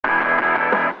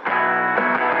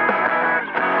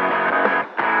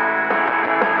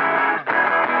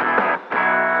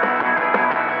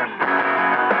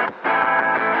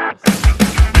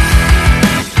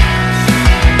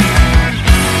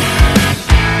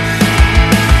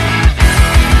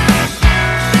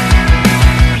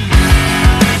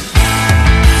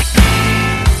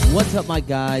my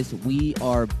guys? We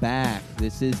are back.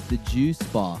 This is the Juice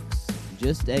Box.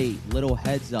 Just a little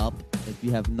heads up, if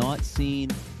you have not seen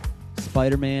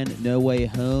Spider-Man No Way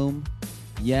Home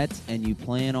yet and you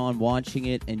plan on watching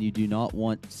it and you do not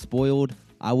want spoiled,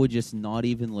 I would just not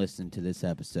even listen to this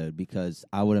episode because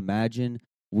I would imagine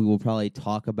we will probably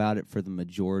talk about it for the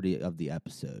majority of the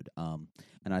episode.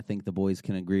 And I think the boys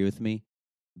can agree with me.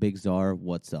 Big Czar,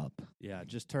 what's up? Yeah,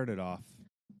 just turn it off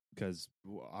because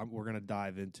we're going to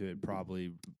dive into it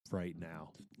probably right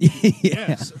now.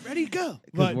 Yes, ready to go.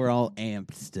 Because we're all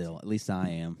amped still. At least I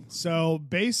am. So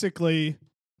basically,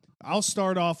 I'll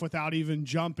start off without even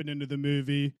jumping into the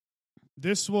movie.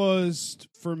 This was,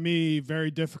 for me,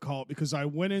 very difficult because I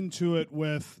went into it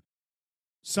with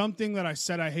something that I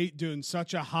said I hate doing,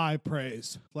 such a high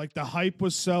praise. Like the hype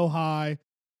was so high.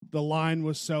 The line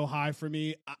was so high for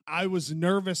me. I was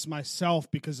nervous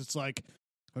myself because it's like,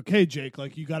 okay, Jake,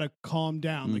 like you got to calm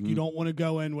down. Mm-hmm. Like you don't want to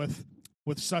go in with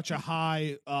such a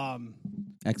high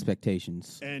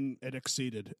expectations. And it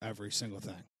exceeded every single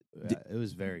thing. Yeah, it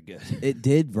was very good. It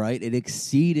did, right? It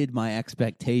exceeded my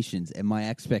expectations, and my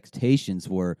expectations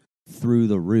were through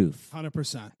the roof.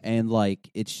 100%. And like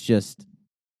it's just,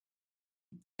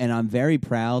 and I'm very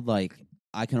proud. Like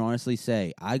I can honestly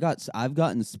say I've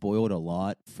gotten spoiled a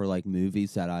lot for like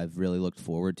movies that I've really looked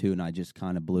forward to, and I just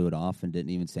kind of blew it off and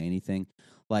didn't even say anything.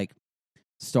 Like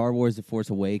Star Wars: The Force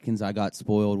Awakens, I got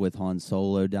spoiled with Han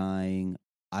Solo dying.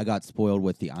 I got spoiled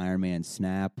with the Iron Man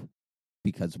snap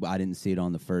because I didn't see it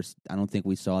on the first. I don't think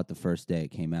we saw it the first day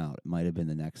it came out. It might have been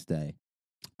the next day.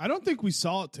 I don't think we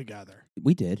saw it together.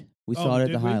 We did. We saw it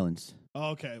at the Highlands. Oh,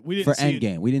 okay, we didn't for see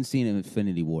Endgame. We didn't see it in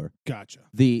Infinity War. Gotcha.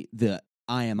 The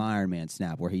I Am Iron Man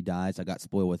snap where he dies. I got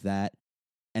spoiled with that.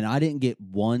 And I didn't get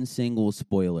one single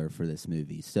spoiler for this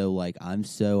movie. So, like, I'm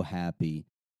so happy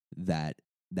that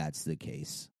that's the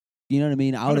case. You know what I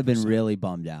mean? I would have been 100%. really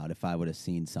bummed out if I would have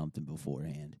seen something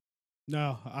beforehand.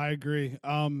 No, I agree.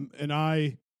 And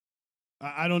I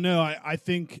don't know. I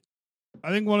think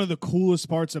one of the coolest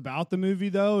parts about the movie,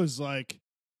 though, is, like,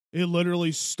 it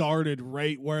literally started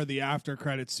right where the after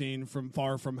credit scene from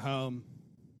Far From Home,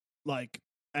 like,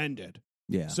 ended.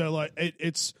 Yeah. So, like,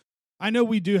 it's... I know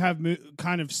we do have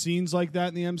kind of scenes like that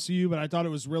in the MCU, but I thought it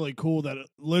was really cool that it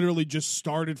literally just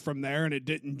started from there and it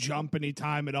didn't jump any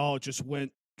time at all. It just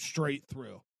went straight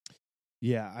through.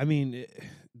 Yeah, I mean,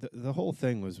 the whole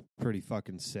thing was pretty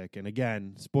fucking sick. And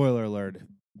again, spoiler alert,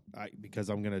 because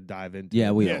I'm going to dive into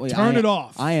it. Turn it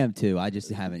off. I am too. I just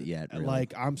haven't yet. Really.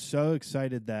 Like, I'm so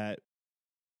excited that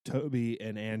Toby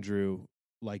and Andrew...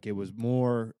 Like it was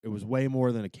way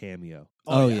more than a cameo.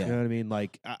 Oh yeah. You know what I mean?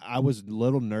 Like I was a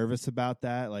little nervous about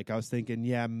that. Like I was thinking,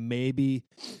 yeah, maybe,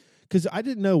 because I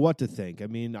didn't know what to think. I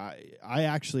mean, I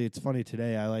actually, it's funny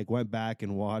today. I like went back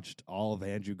and watched all of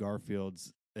Andrew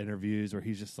Garfield's interviews where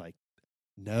he's just like,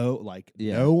 no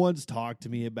one's talked to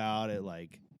me about it.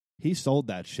 Like he sold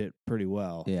that shit pretty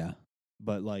well. Yeah.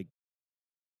 But like,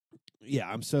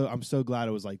 yeah, I'm so glad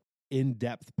it was like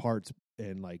in-depth parts.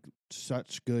 And like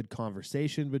such good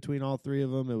conversation between all three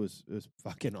of them. It was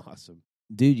fucking awesome.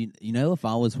 Dude, you know, if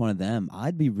I was one of them,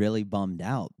 I'd be really bummed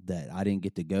out that I didn't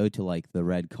get to go to like the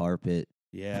red carpet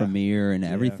premiere and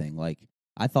everything. Like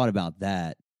I thought about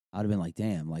that. I'd have been like,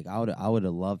 damn, like I would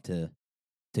have loved to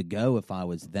go if I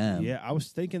was them. Yeah, I was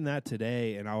thinking that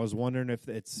today, and I was wondering if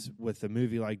it's with a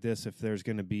movie like this, if there's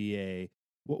going to be a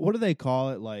what do they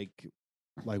call it, like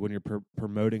when you're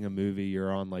promoting a movie,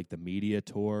 you're on like the media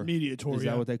tour. Is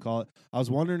that what they call it? I was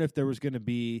wondering if there was going to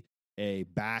be a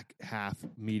back half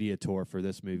media tour for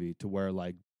this movie, to where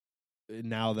like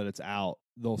now that it's out,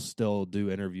 they'll still do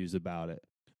interviews about it.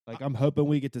 Like I'm hoping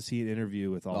we get to see an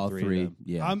interview with all three of them.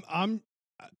 Yeah.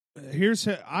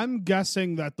 I'm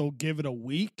guessing that they'll give it a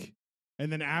week.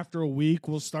 And then after a week,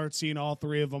 we'll start seeing all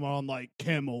three of them on like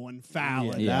Kimmel and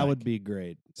Fallon. Yeah, that would be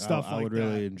great. Stuff I would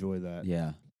really enjoy that.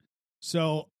 Yeah.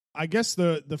 So I guess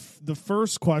the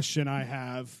first question I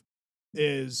have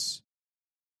is,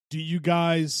 do you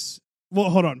guys... Well,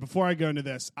 hold on. Before I go into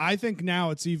this, I think now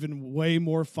it's even way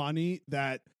more funny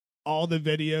that all the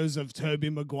videos of Tobey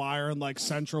Maguire in like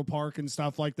Central Park and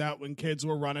stuff like that, when kids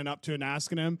were running up to and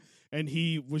asking him, and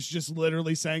he was just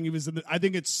literally saying he was in the... I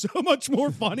think it's so much more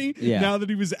funny now that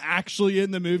he was actually in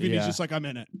the movie. And he's just like, I'm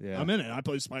in it. Yeah. I'm in it. I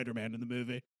play Spider-Man in the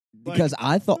movie. Because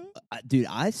I thought, dude,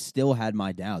 I still had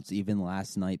my doubts even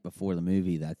last night before the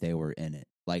movie that they were in it.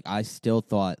 Like, I still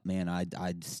thought, man, I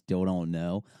still don't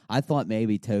know. I thought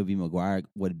maybe Tobey Maguire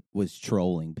was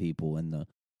trolling people in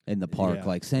the park,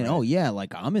 like saying, "Oh yeah,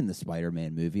 like I'm in the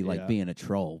Spider-Man movie," like being a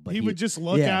troll. But he would just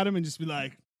look at him and just be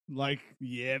like,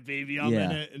 yeah, baby, I'm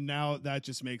in it. And now that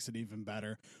just makes it even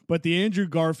better. But the Andrew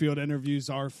Garfield interviews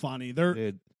are funny.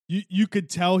 you could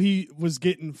tell he was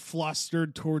getting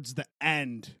flustered towards the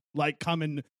end, like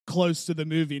coming close to the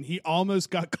movie, and he almost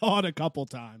got caught a couple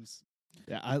times.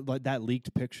 Yeah, I like that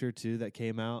leaked picture too that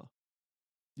came out.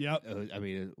 Yep. I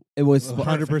mean, It was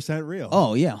 100% real.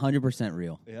 Oh yeah, 100%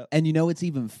 real. Yep. And you know it's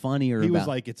even funnier. He about, was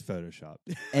like, it's Photoshop.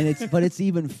 and it's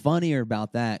even funnier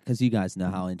about that because you guys know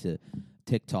how into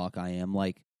TikTok I am.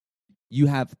 Like, you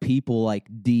have people like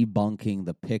debunking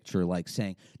the picture, like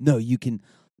saying, no, you can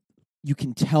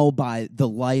tell by the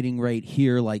lighting right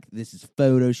here, like this is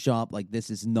Photoshop, like this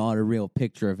is not a real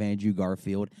picture of Andrew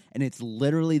Garfield, and it's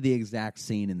literally the exact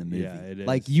scene in the movie. Yeah, it is.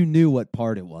 Like you knew what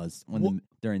part it was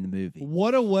during the movie.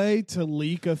 What a way to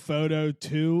leak a photo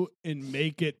too and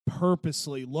make it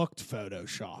purposely looked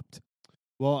photoshopped.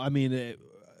 Well, I mean, it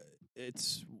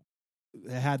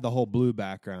had the whole blue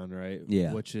background, right?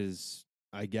 Yeah. Which is,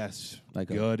 I guess, Like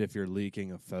good if you're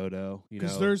leaking a photo.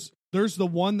 Because there's the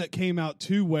one that came out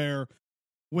too where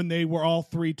when they were all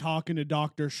three talking to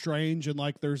Doctor Strange and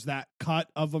like there's that cut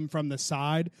of them from the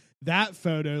side, that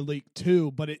photo leaked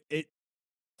too, but it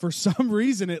for some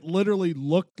reason it literally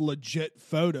looked legit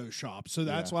Photoshop. So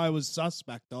that's why I was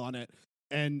suspect on it.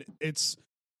 And it's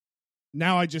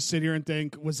now I just sit here and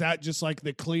think, was that just like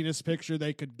the cleanest picture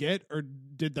they could get, or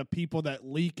did the people that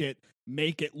leak it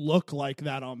make it look like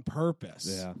that on purpose?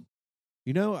 Yeah.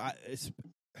 You know, I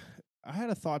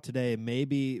had a thought today.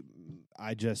 Maybe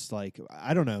I just like,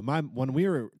 I don't know. When we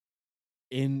were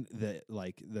in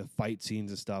the fight scenes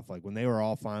and stuff, like when they were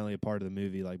all finally a part of the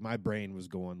movie, like my brain was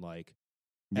going like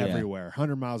everywhere,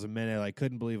 100 miles a minute. I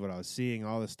couldn't believe what I was seeing,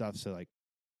 all this stuff. So like,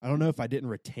 I don't know if I didn't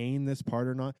retain this part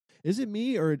or not. Is it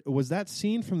me, or was that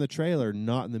scene from the trailer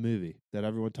not in the movie that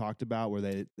everyone talked about,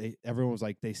 where everyone was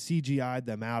like they CGI'd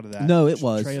them out of that? No, it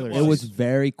was. Trailer. It was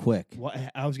very quick. What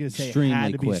I was going to say, Extremely it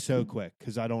had to quick. be so quick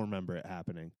because I don't remember it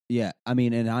happening. Yeah, I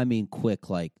mean quick,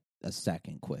 like a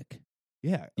second quick.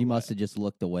 Yeah, You must have just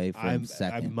looked away for a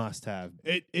second. I must have.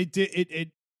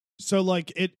 So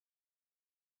like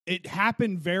it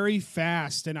happened very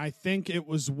fast, and I think it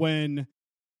was when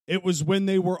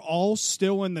they were all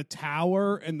still in the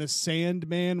tower and the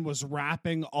Sandman was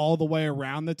wrapping all the way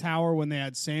around the tower when they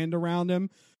had sand around him,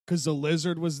 because the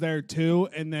lizard was there too.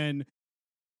 And then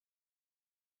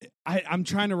I'm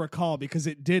trying to recall because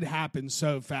it did happen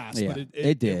so fast. Yeah, but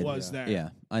it did. It was there. Yeah,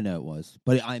 I know it was.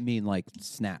 But I mean like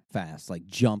snap fast, like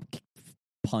jump,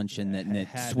 punch, and then It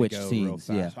had to switch go real scenes.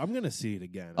 fast. Yeah. I'm going to see it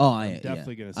again. Oh, I'm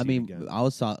definitely going to see I mean, it again. I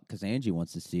was because Angie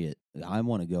wants to see it. I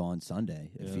want to go on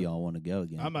Sunday if y'all want to go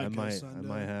again. I might I go Sunday.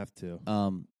 might have to.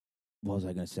 What was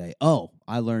I going to say? Oh,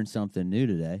 I learned something new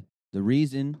today. The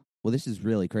reason, well, this is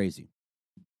really crazy.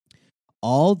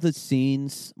 All the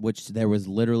scenes, which there was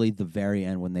literally the very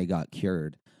end when they got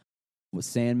cured, with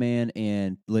Sandman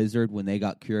and Lizard when they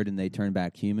got cured and they turned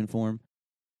back human form,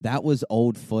 that was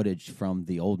old footage from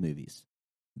the old movies.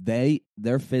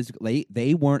 They're physical.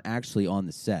 They weren't actually on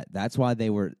the set. That's why they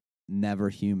were never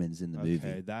humans in the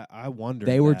movie. That I wonder.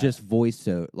 They were just voice,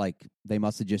 so like they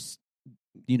must have just,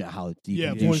 you know how you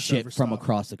can do shit from stuff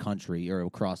across the country or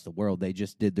across the world. They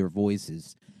just did their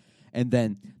voices, and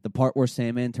then the part where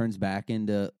Sandman turns back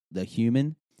into the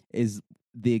human is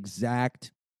the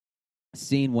exact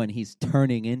scene when he's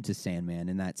turning into Sandman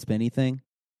in that spinny thing.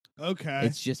 Okay.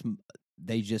 It's just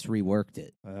they just reworked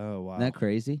it. Oh wow, Isn't that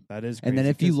crazy? That is crazy. And then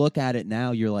if you look at it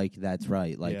now, you're like, that's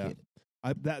right. Like, yeah.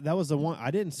 That was the one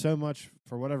I didn't so much,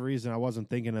 for whatever reason, I wasn't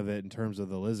thinking of it in terms of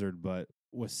the lizard, but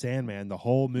with Sandman, the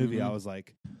whole movie, I was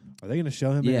like, are they going to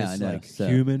show him in his like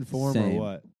human form or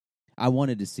what? I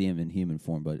wanted to see him in human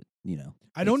form, but you know,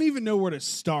 I don't even know where to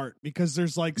start because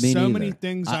there's like so many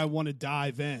things I want to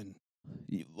dive in.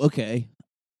 Okay,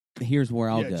 here's where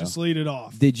I'll go. Just lead it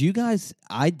off. Did you guys?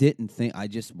 I didn't think. I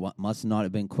just must not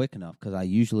have been quick enough because I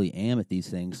usually am at these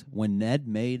things. When Ned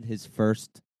made his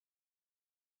first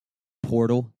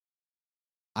portal,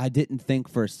 I didn't think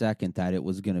for a second that it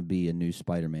was going to be a new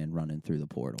Spider-Man running through the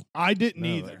portal. I didn't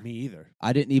either. Me either.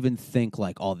 I didn't even think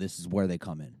like, oh, this is where they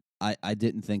come in. I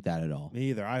didn't think that at all.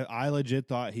 Me either. I legit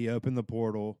thought he opened the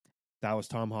portal. That was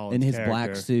Tom Holland's in his character.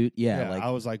 black suit. Yeah, like, I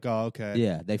was like, oh, okay.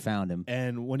 Yeah, they found him.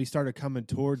 And when he started coming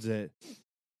towards it,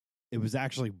 it was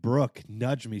actually Brooke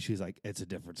nudged me. She's like, it's a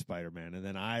different Spider-Man. And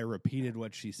then I repeated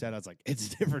what she said. I was like,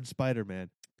 it's a different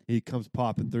Spider-Man. He comes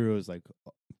popping through. It was like,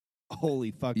 holy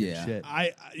fucking shit.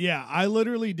 I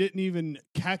literally didn't even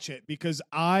catch it because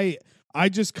I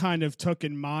just kind of took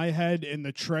in my head in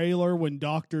the trailer when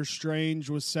Doctor Strange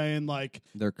was saying like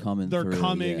they're coming,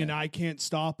 and I can't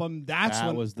stop them.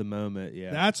 That was the moment.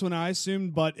 Yeah, that's when I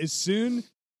assumed. But as soon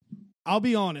I'll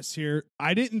be honest here.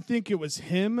 I didn't think it was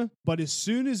him, but as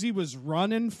soon as he was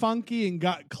running funky and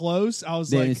got close, I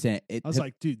was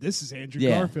like, dude, this is Andrew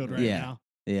Garfield right now.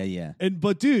 Yeah.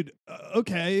 But dude,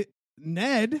 okay,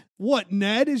 Ned. What?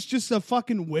 Ned is just a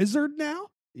fucking wizard now?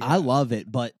 Yeah. I love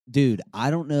it, but dude, I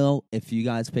don't know if you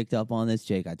guys picked up on this.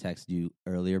 Jake, I texted you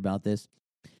earlier about this.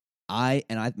 I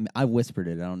whispered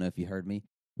it. I don't know if you heard me.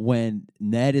 When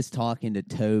Ned is talking to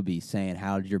Toby, saying,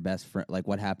 "How did your best friend? Like,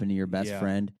 what happened to your best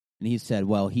friend?" And he said,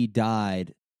 "Well, he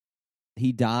died.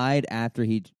 He died after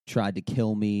he tried to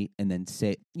kill me, and then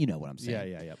say, you know what I'm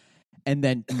saying." Yeah. And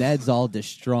then Ned's all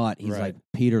distraught. He's Right. like,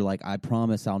 "Peter, like, I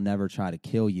promise I'll never try to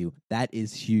kill you." That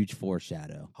is huge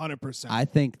foreshadow. 100%. I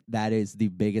think that is the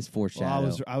biggest foreshadow.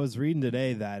 Well, I was reading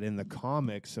today that in the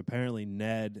comics, apparently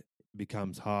Ned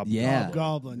becomes Hobgoblin. Yeah.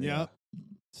 Hobgoblin, yeah. yeah.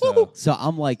 So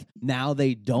I'm like, now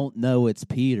they don't know it's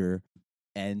Peter,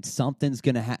 and something's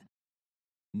gonna happen.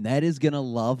 Ned is gonna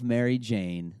love Mary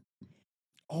Jane.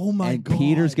 Oh my and God.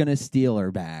 Peter's gonna steal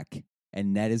her back,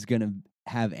 and Ned is gonna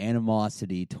have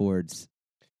animosity towards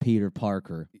Peter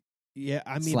Parker. Yeah,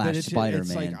 I mean, / but it's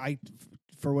Spider-Man. like I,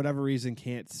 for whatever reason,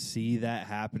 can't see that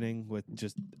happening. With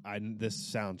just, this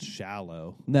sounds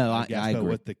shallow. No, I guess, but agree.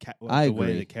 With the I the way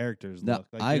agree. the characters No, look,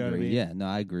 like, I you know agree. what I mean? Yeah, no,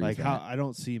 I agree. Like with how that. I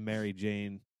don't see Mary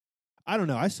Jane. I don't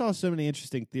know. I saw so many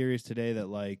interesting theories today that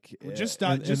like Well, just in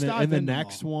dive the into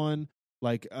next them all. one,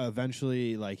 like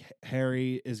eventually, like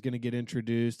Harry is going to get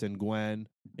introduced and Gwen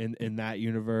in that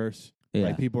universe. Yeah.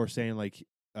 Like people are saying, like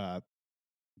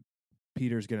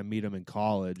Peter's going to meet him in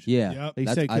college. Yeah, Yep. He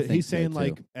That's- said, I think he's so, saying too.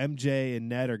 like MJ and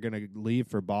Ned are going to leave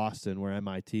for Boston, where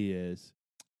MIT is,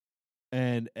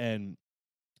 and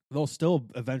they'll still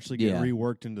eventually get Yeah.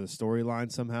 reworked into the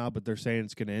storyline somehow. But they're saying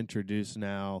it's going to introduce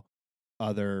now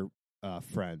other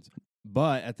friends.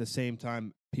 But at the same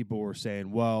time, people were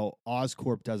saying, well,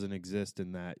 Oscorp doesn't exist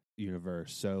in that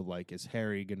universe, so like, is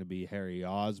Harry going to be Harry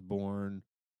Osborn?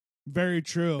 Very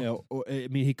true. You know, I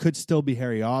mean, he could still be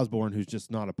Harry Osborn, who's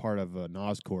just not a part of an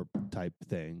Oscorp type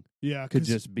thing. Yeah, Could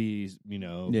just be,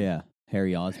 yeah,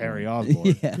 Harry Osborn. Harry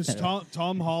Osborn. Yeah. because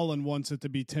Tom Holland wants it to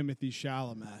be Timothy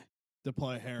Chalamet to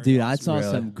play Harry. Dude, I Osborn.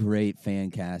 saw some great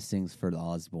fan castings for the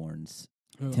Osborns.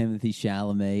 Who? Timothy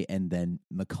Chalamet and then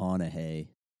McConaughey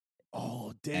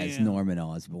Oh damn! as Norman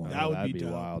Osborn. That would that'd be be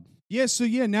dope. wild. Yeah, so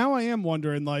now I am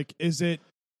wondering, like, does it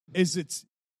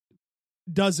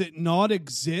not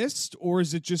exist, or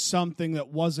is it just something that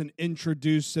wasn't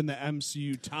introduced in the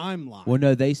MCU timeline? Well,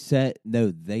 no, they said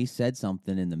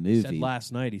something in the movie. Said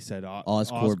last night, he said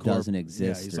Oscorp doesn't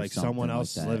exist. Yeah, he's or like, someone something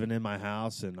else like is that. living in my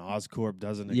house, and Oscorp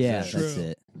doesn't Yeah, exist. that's True.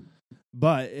 it.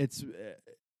 But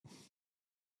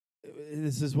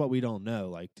this is what we don't know.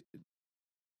 Like,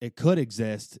 it could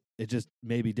exist. It just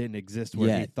maybe didn't exist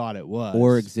where he Yet. thought it was,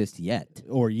 Or exist yet.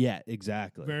 or yet.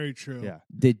 Exactly. Very true. Yeah.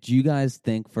 Did you guys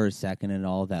think for a second at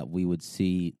all that we would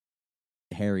see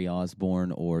Harry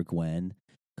Osborn or Gwen?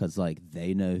 Because, like,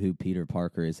 they know who Peter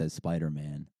Parker is as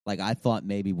Spider-Man. Like, I thought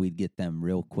maybe we'd get them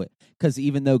real quick. Because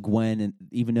even though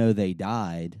even though they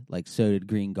died, like, so did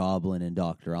Green Goblin and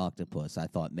Dr. Octopus, I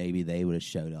thought maybe they would have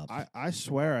showed up. I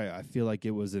swear, I feel like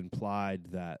it was implied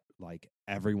that like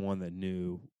everyone that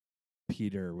knew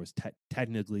Peter was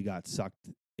technically got sucked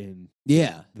in.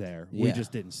 Yeah. There, we Yeah.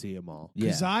 just didn't see them all.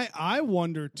 Because Yeah. I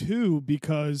wonder too,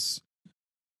 because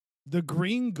the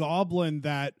Green Goblin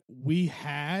that we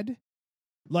had,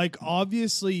 like,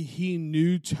 obviously he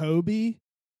knew Toby,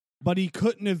 but he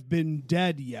couldn't have been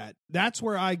dead yet. That's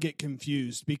where I get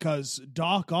confused, because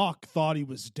Doc Ock thought he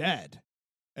was dead.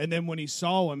 And then when he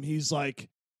saw him, he's like,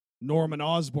 Norman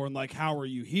Osborn, like, how are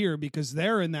you here? Because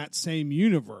they're in that same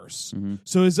universe. Mhm.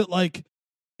 So is it like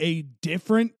a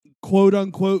different quote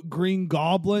unquote Green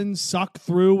Goblin sucked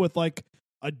through with like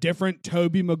a different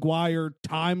Tobey Maguire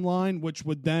timeline, which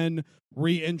would then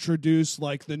reintroduce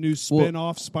like the new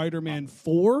spin-off Spider-Man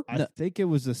 4? I think it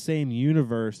was the same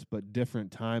universe but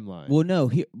different timeline. Well,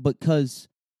 no, because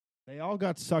they all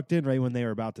got sucked in right when they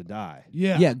were about to die.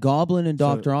 Yeah. Goblin and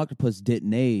So- Dr. Octopus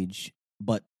didn't age,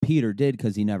 but Peter did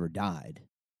because he never died.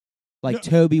 Like, No.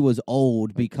 Toby was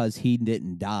old because he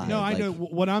didn't die. No, I Like, know.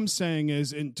 What I'm saying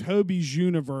is, in Toby's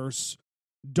universe,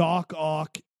 Doc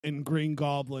Ock and Green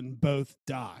Goblin both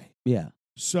die. Yeah.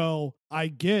 So I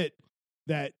get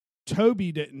that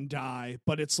Toby didn't die,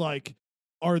 but it's like,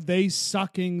 are they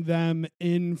sucking them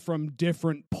in from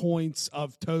different points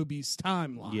of Toby's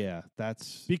timeline? Yeah,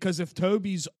 that's Because if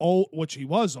Toby's old, which he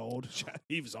was old,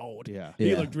 he was old. yeah. He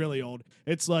Yeah. looked really old.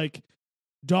 It's like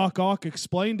Doc Ock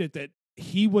explained it, that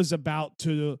he was about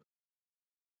to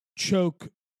choke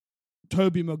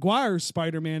Tobey Maguire's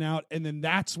Spider-Man out, and then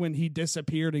that's when he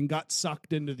disappeared and got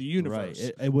sucked into the universe.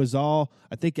 Right. It was all.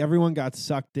 I think everyone got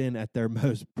sucked in at their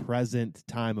most present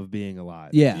time of being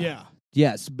alive. Yeah. Yeah.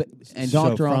 Yes, but and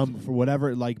So Doctor for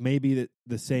whatever, like maybe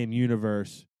the same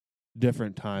universe,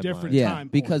 different timeline. Different yeah, time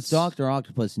because points. Dr.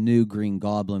 Octopus knew Green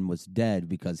Goblin was dead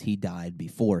because he died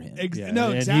before him. No,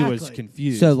 and exactly. he was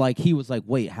confused. So like he was like,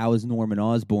 wait, how is Norman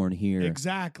Osborn here?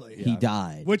 Exactly. He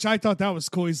died. Which I thought that was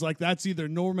cool. He's like, that's either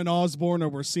Norman Osborn or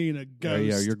we're seeing a ghost.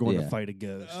 Yeah, you're going Yeah. to fight a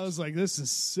ghost. I was like, this is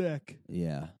sick.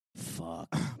 Yeah.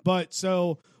 Fuck. But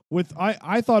so with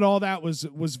I thought all that was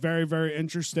very, very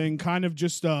interesting. Kind of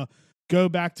just go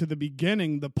back to the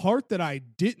beginning. The part that I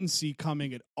didn't see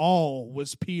coming at all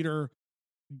was Peter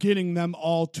getting them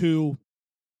all to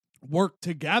work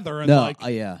together, and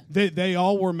yeah. they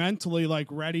all were mentally like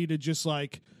ready to just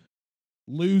like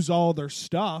lose all their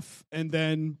stuff, and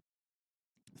then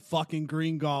fucking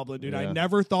Green Goblin, dude. I Yeah.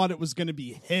 never thought it was going to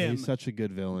be him. He's such a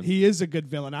good villain. He is a good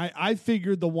villain. I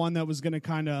figured the one that was going to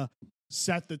kind of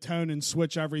set the tone and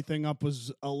switch everything up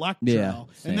was Electro. Yeah,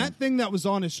 same. And that thing that was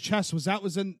on his chest was that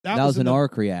was an an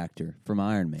arc reactor from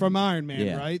Iron Man. from Iron Man,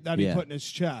 Yeah. right? That he Yeah. put in his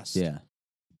chest. Yeah.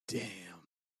 Damn.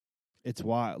 It's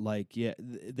why, like,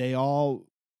 they all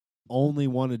only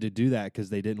wanted to do that because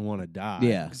they didn't want to die.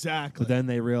 Yeah. Exactly. But then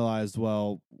they realized,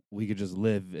 well, we could just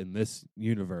live in this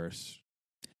universe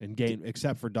and gain.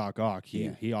 Except for Doc Ock,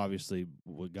 he obviously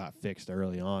got fixed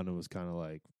early on and was kind of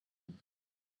like,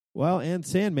 well, and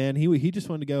Sandman, he just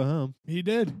wanted to go home. He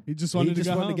did. He just wanted to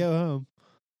go home.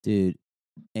 Dude.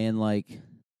 And like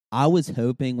I was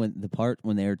hoping when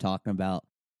they were talking about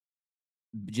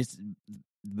just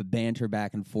the banter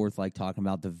back and forth, like talking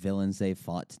about the villains they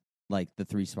fought, like the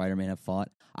 3 Spider-Man have fought.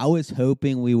 I was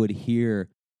hoping we would hear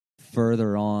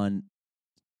further on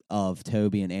of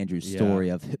Toby and Andrew's story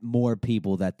of more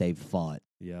people that they've fought.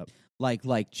 Yep.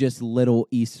 Like just little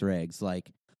Easter eggs.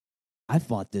 Like I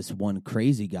fought this one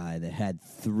crazy guy that had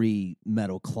 3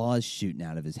 metal claws shooting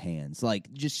out of his hands.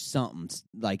 Like just something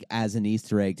like as an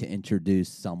Easter egg to introduce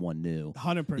someone new.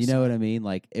 100%. You know what I mean?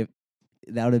 Like if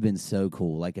that would have been so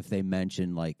cool. Like if they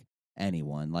mentioned like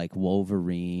anyone, like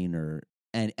Wolverine or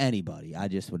anybody, I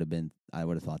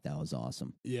would have thought that was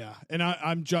awesome. Yeah. And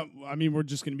I mean, we're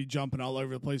just going to be jumping all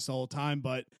over the place the whole time,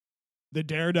 but the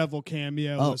Daredevil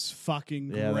cameo was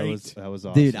fucking great. That was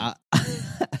awesome. Dude,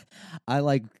 I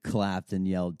like clapped and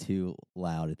yelled too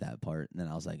loud at that part, and then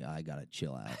I was like, I gotta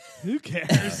chill out. Who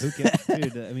cares? Who cares?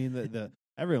 Dude, I mean, the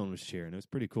everyone was cheering. It was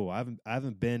pretty cool. I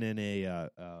haven't been in a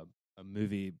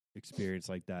movie experience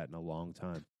like that in a long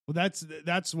time. Well,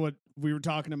 that's what we were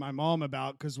talking to my mom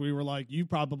about, because we were like, you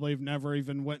probably have never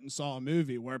even went and saw a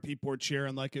movie where people were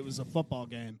cheering like it was a football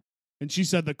game. And she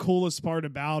said the coolest part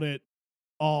about it,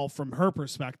 all from her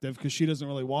perspective, because she doesn't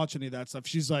really watch any of that stuff,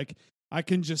 she's like, I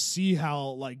can just see how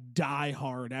like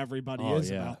diehard everybody is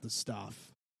about the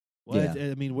stuff. Well,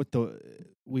 Yeah. I mean,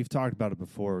 we've talked about it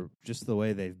before, just the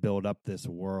way they've built up this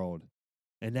world.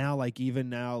 And now, like, even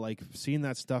now, like, seeing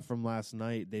that stuff from last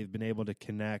night, they've been able to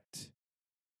connect.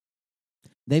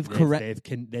 They've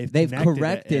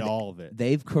corrected all of it.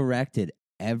 They've corrected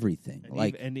everything.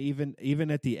 And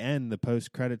even at the end, the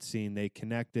post-credit scene, they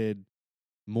connected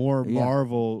more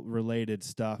Marvel-related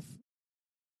stuff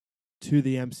to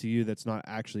the MCU that's not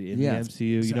actually in the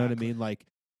MCU. Exactly. You know what I mean? Like,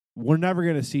 we're never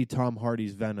going to see Tom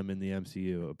Hardy's Venom in the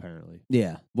MCU, apparently.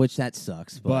 Yeah, which that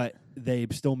sucks. But they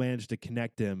still managed to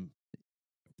connect him.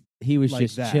 He was like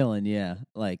just that. chilling, yeah.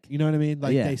 Like, you know what I mean?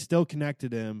 Like, yeah. they still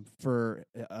connected him for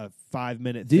a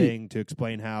 5-minute Dude. thing to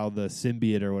explain how the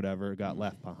symbiote or whatever got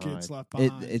left behind. Gets left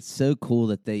behind. it's so cool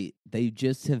that they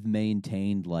just have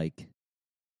maintained like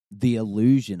the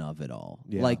illusion of it all.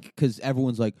 Yeah. Like, because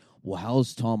everyone's like, well,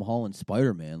 how's Tom Holland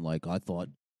Spider-Man? Like, I thought,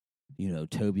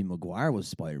 Tobey Maguire was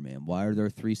Spider-Man. Why are there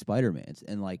 3 Spider-Mans?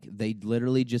 And like, they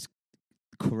literally just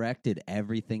corrected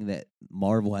everything that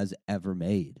Marvel has ever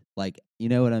made. Like, you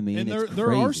know what I mean? And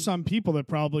there are some people that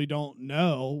probably don't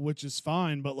know, which is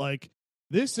fine, but like,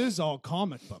 this is all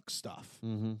comic book stuff.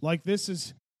 Mm-hmm. Like, this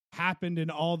has happened in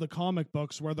all the comic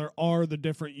books where there are the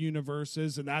different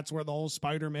universes, and that's where the whole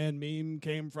Spider-Man meme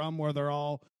came from, where they're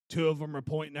all 2 of them are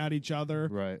pointing at each other,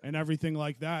 Right. and everything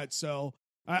like that. So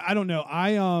I don't know.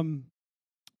 I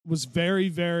was very,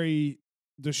 very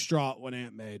distraught when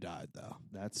Aunt May died, though.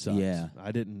 That sucks. Yeah.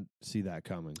 I didn't see that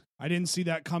coming. I didn't see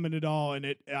that coming at all,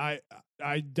 and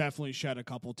I definitely shed a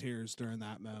couple tears during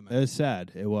that moment. It was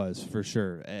sad. It was, for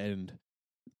sure. And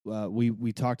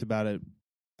we talked about it,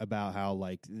 about how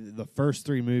like the first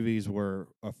 3 movies were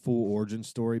a full origin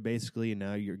story basically, and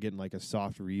now you're getting like a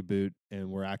soft reboot, and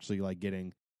we're actually like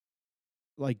getting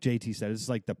like JT said, it's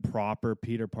like the proper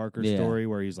Peter Parker story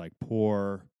where he's like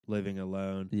poor, living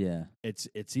alone. Yeah.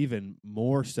 It's even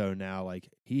more so now. Like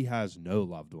he has no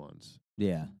loved ones.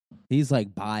 Yeah. He's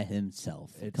like by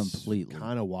himself It's completely.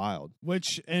 kind of wild.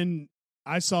 And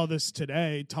I saw this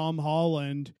today. Tom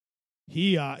Holland,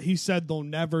 he said they'll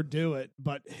never do it,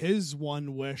 but his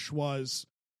one wish was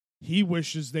he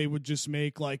wishes they would just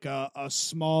make like a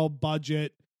small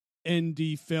budget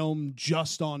indie film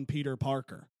just on Peter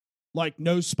Parker. Like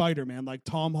no Spider-Man, like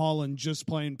Tom Holland just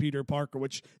playing Peter Parker,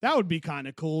 which that would be kind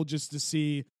of cool just to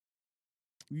see,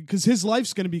 because his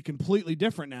life's going to be completely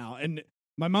different now. And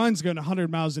my mind's going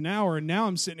 100 miles an hour. And now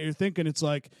I'm sitting here thinking, it's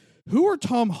like, who are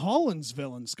Tom Holland's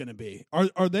villains going to be?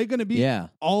 Are they going to be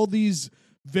all these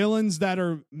villains that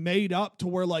are made up to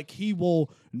where like he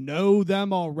will know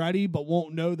them already but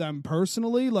won't know them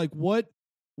personally? Like what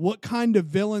kind of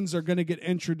villains are going to get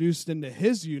introduced into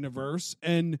his universe?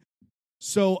 And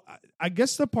so I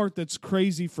guess the part that's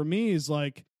crazy for me is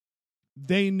like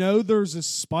they know there's a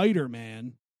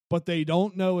Spider-Man, but they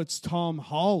don't know it's Tom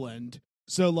Holland.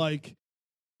 So like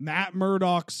Matt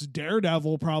Murdock's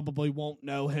Daredevil probably won't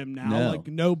know him now. No. Like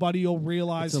nobody will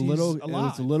realize he's alive.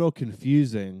 It's a little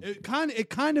confusing. It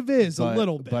kind of is a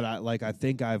little bit. But I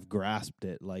think I've grasped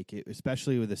it. Like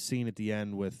especially with the scene at the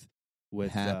end with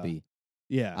Happy.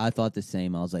 Yeah, I thought the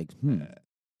same. I was like,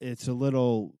 it's a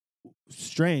little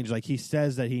strange. Like he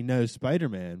says that he knows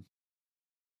Spider-Man,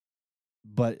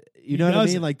 but you know what I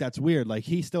mean? Like that's weird. Like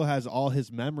he still has all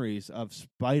his memories of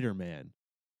Spider-Man.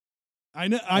 I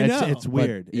know. It's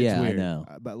weird. But, yeah, it's weird. I know.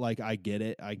 But like I get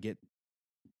it. I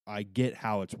get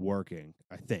how it's working,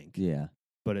 I think. Yeah.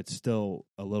 But it's still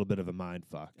a little bit of a mind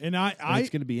fuck. And it's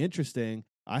going to be interesting.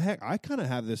 I kind of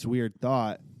have this weird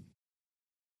thought,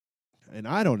 and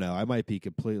I don't know. I might be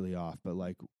completely off, but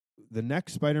like the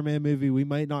next Spider-Man movie, we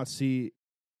might not see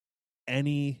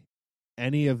any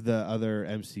of the other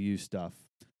MCU stuff.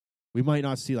 We might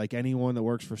not see like anyone that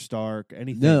works for Stark.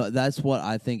 Anything. No, that's what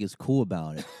I think is cool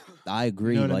about it. I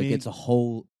agree. You know what I mean? It's a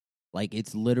whole, like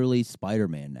it's literally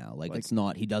Spider-Man now. Like it's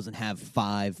not. He doesn't have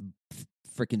 5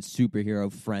 freaking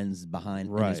superhero friends behind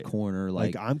in his corner.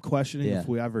 Like I'm questioning if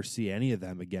we ever see any of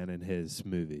them again in his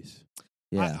movies.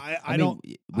 Yeah, I don't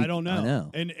know. I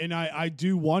know. And I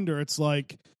do wonder. It's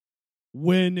like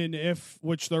when and if,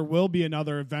 which there will be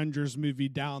another Avengers movie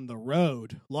down the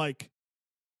road. Like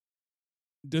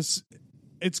this,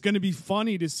 it's going to be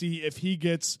funny to see if he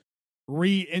gets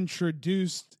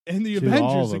reintroduced in the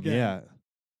Avengers again. Yeah.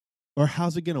 Or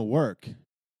how's it going to work?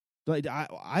 Like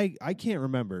I can't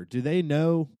remember. Do they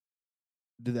know?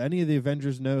 Do any of the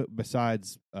Avengers know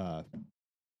besides Iron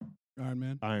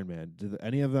Man? Do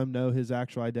any of them know his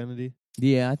actual identity?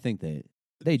 Yeah, I think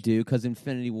they do, because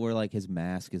Infinity War, like his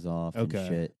mask is off and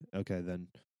shit. Okay, then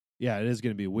yeah, it is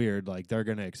going to be weird. Like they're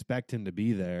going to expect him to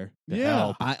be there to Yeah.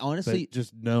 help. I honestly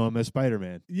just know him as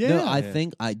Spider-Man. Yeah. No, I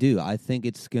think I do. I think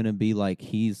it's going to be like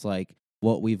he's like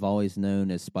what we've always known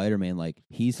as Spider-Man. Like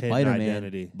he's Hidden Spider-Man,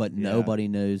 identity. but Yeah. nobody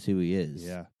knows who he is.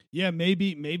 Yeah. Yeah,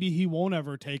 maybe he won't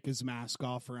ever take his mask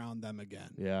off around them again.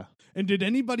 Yeah. And did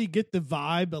anybody get the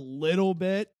vibe a little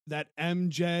bit that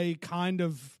MJ kind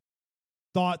of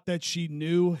thought that she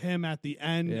knew him at the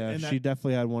end? Yeah, and she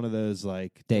definitely had one of those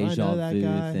like Deja do I know that vu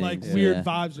guy? things. like Yeah. weird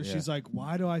vibes where Yeah. she's like,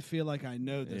 why do I feel like I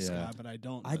know this Yeah. guy, but I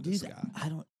don't know I do. this guy? I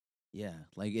don't. Yeah,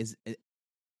 like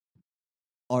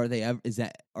are they ever?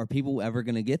 Are people ever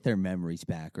going to get their memories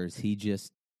back, or is he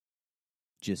just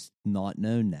not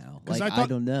known now? 'Cause Like I thought- I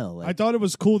don't know. Like, I thought it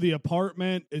was cool. The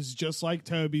apartment is just like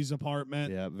Toby's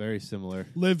apartment. Yeah, very similar.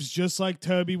 Lives just like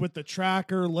Toby with the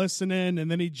tracker, listening,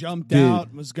 and then he jumped Dude. out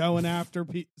and was going after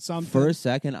something. for a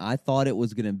second, I thought it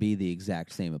was going to be the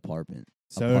exact same apartment.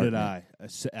 So did I.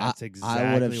 That's exactly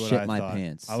I would have what shit I my thought.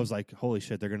 pants. I was like, holy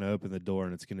shit, they're going to open the door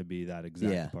and it's going to be that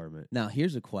exact Yeah. apartment. Now,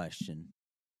 here's a question: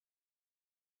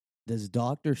 does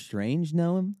Doctor Strange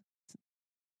know him?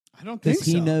 I don't think Because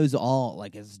he so. knows all.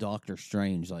 Like it's Doctor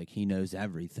Strange. Like he knows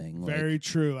everything. Like, Very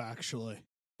true, actually.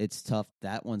 it's tough.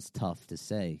 That one's tough to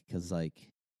say because, like,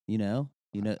 you know.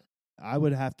 I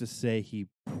would have to say he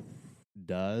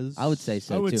does. I would say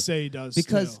so I would too. say he does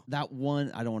Because too. that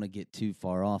one, I don't want to get too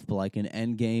far off, but like in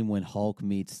Endgame when Hulk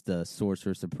meets the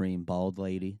Sorcerer Supreme bald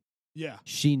lady, Yeah,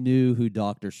 she knew who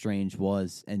Doctor Strange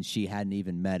was, and she hadn't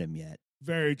even met him yet.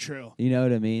 very true. You know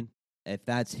what I mean? If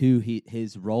that's who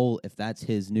his role, if that's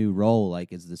his new role,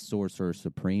 like as the Sorcerer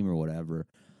Supreme or whatever,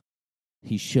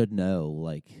 he should know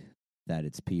like that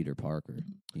it's Peter Parker.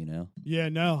 You know? Yeah,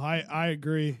 no, I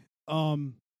agree.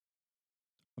 I'm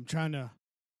trying to.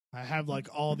 I have like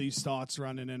all these thoughts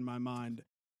running in my mind.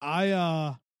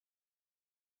 I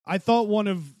thought one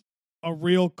of a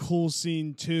real cool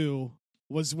scene too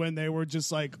was when they were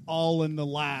just like all in the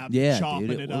lab Yeah, chopping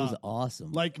dude, it it was up.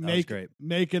 awesome. Like That was great.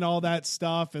 making all that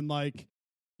stuff and like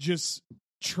just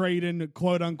trading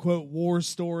quote unquote war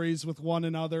stories with one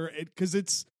another. Because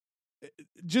it's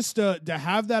just to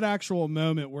have that actual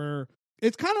moment where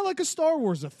it's kind of like a Star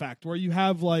Wars effect where you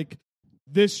have like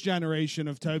this generation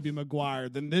of Tobey Maguire,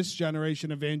 then this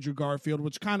generation of Andrew Garfield,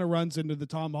 which kind of runs into the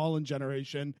Tom Holland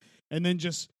generation, and then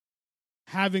just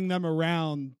having them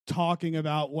around talking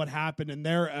about what happened in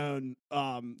their own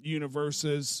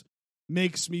universes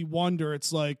makes me wonder.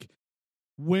 It's like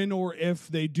when or if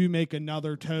they do make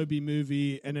another Tobey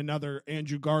movie and another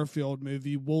Andrew Garfield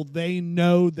movie, will they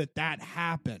know that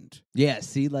happened? Yeah,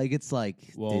 see, like it's like,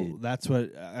 Well, dude, that's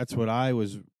what I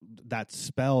was. That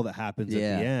spell that happens at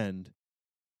the end.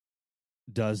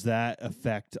 Does that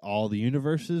affect all the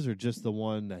universes or just the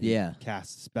one that he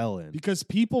casts a spell in? Because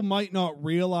people might not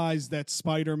realize that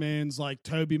Spider-Man's like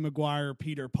Tobey Maguire,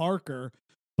 Peter Parker,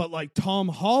 but like Tom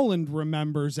Holland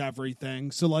remembers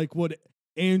everything. So like would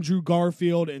Andrew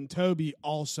Garfield and Tobey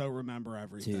also remember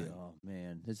everything? dude, oh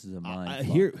man, this is a mind.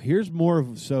 Here's more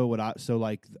of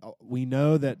like we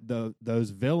know that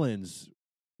those villains,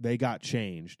 they got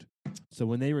changed. So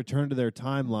when they return to their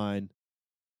timeline,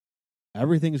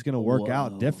 everything's going to work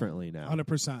out differently now.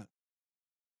 100%.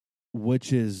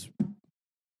 Which is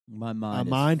my mind. A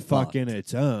mind fuck in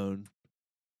its own.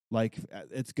 Like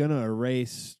it's going to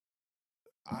erase.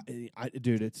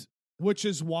 Dude, it's. Which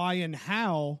is why and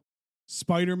how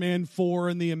Spider-Man 4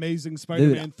 and The Amazing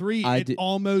Spider-Man 3,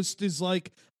 almost is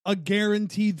like a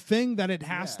guaranteed thing that it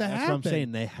has to happen. That's what I'm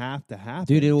saying. They have to happen.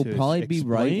 Dude, it will probably be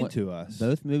right to us.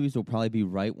 Both movies will probably be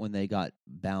right when they got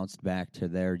bounced back to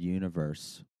their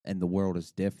universe and the world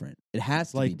is different. It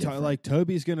has to be different. Like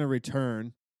Toby's going to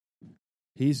return.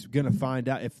 He's going to find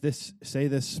out if this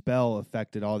spell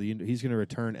affected all the. He's going to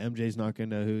return. MJ's not going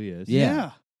to know who he is.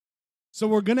 Yeah. So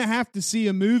we're going to have to see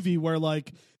a movie where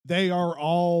like they are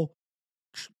all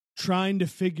trying to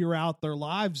figure out their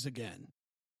lives again.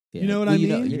 Yeah. You know what I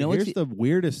mean? Here's the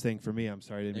weirdest thing for me. I'm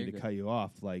sorry, I didn't mean to cut you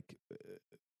off. Like,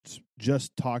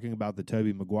 just talking about the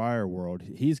Tobey Maguire world,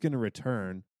 he's going to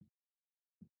return.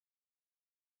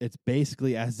 It's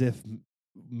basically as if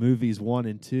movies 1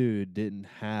 and 2 didn't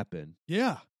happen.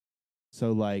 Yeah.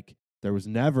 So, like, there was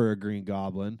never a Green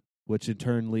Goblin, which in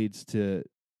turn leads to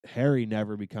Harry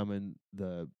never becoming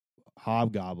the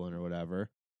Hobgoblin or whatever.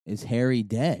 Is Harry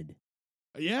dead?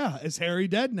 Yeah. Is Harry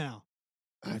dead now?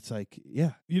 It's like,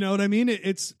 yeah. You know what I mean?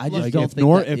 It's I just like don't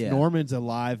think if Norman's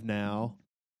alive now,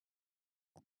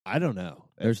 I don't know.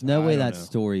 There's no way that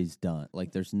story's done.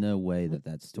 Like, there's no way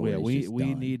that story. Yeah,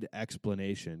 we need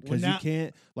explanation because you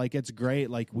can't. Like, it's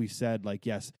great. Like we said, like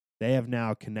yes, they have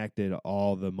now connected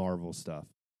all the Marvel stuff,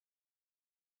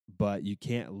 but you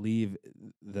can't leave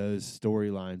those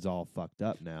storylines all fucked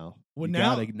up now. Well,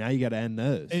 now you got to end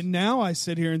those. And now I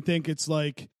sit here and think it's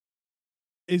like,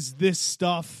 is this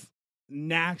stuff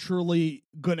naturally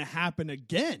going to happen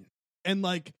again? And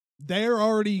like, they're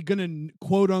already going to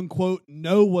quote unquote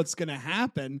know what's going to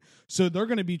happen. So they're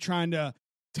going to be trying to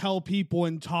tell people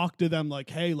and talk to them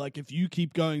like, hey, like if you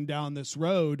keep going down this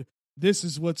road, this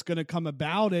is what's going to come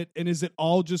about it. And is it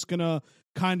all just going to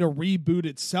kind of reboot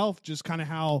itself? Just kind of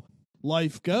how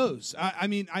life goes. I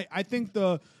mean, I think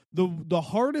the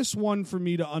hardest one for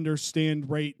me to understand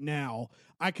right now,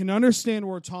 I can understand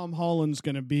where Tom Holland's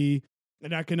going to be.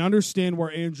 And I can understand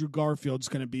where Andrew Garfield's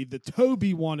going to be. The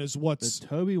Tobey one is what's... The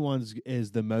Tobey one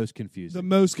is the most confusing. The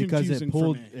most confusing because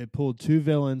for me. it pulled two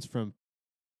villains from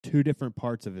two different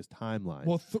parts of his timeline.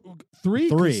 Well, three,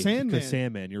 because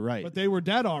Sandman, you're right. But they were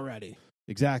dead already.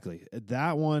 Exactly.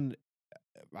 That one,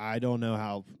 I don't know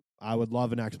how... I would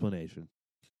love an explanation.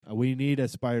 We need a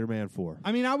Spider-Man 4.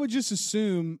 I mean, I would just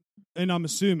assume, and I'm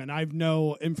assuming, I have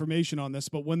no information on this,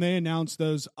 but when they announced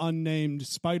those unnamed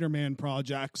Spider-Man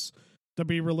projects to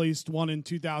be released, one in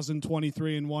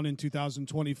 2023 and one in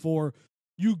 2024,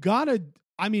 you gotta,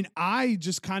 I mean, I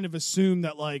just kind of assume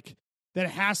that like that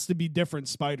has to be different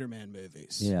Spider-Man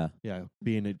movies. Yeah. Yeah,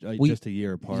 being just a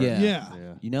year apart.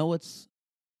 Yeah. You know what's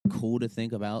cool to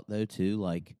think about though too,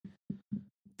 like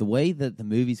the way that the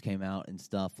movies came out and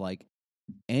stuff, like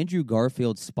Andrew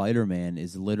Garfield's Spider-Man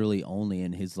is literally only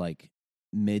in his like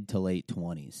mid to late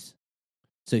 20s.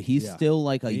 So he's still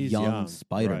like he's young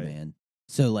Spider-Man. Right.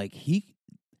 So like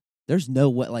there's no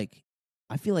way, like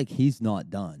I feel like he's not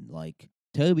done. Like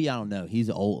Tobey, I don't know, he's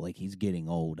old, like he's getting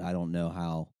old. I don't know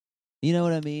how, you know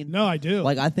what I mean? No, I do.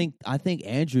 Like I think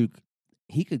Andrew,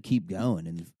 he could keep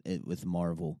going with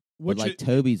Marvel. But like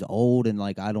Tobey's old and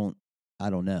like I don't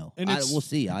know. And we'll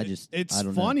see. It's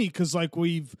funny because like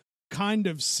we've kind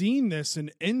of seen this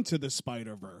in Into the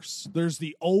Spider-Verse. There's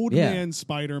the old man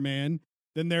Spider-Man,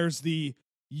 Then there's the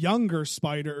younger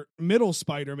middle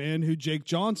Spider-Man who Jake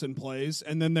Johnson plays,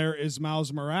 and then there is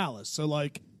Miles Morales. So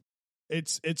like,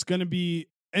 it's going to be,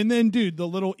 and then dude, the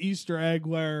little Easter egg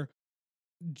where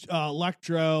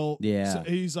Electro, Yeah.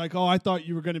 he's like, oh, I thought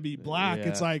you were going to be black. Yeah.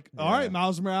 It's like, all right,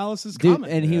 Miles Morales is dude,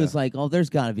 coming. and he Yeah. was like, oh, there's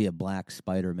got to be a black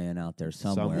Spider-Man out there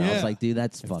somewhere. I was Yeah. like, dude,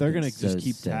 that's If fucking they're gonna so just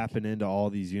keep sick. tapping into all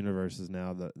these universes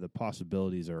now, the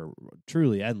possibilities are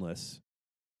truly endless.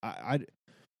 I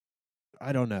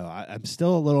don't know. I'm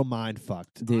still a little mind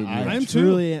fucked, Dude, I am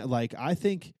truly like. I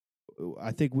think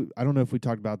I don't know if we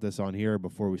talked about this on here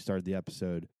before we started the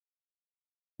episode.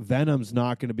 Venom's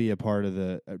not going to be a part of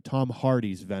the Tom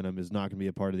Hardy's Venom is not going to be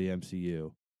a part of the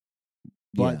MCU.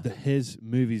 But Yeah. his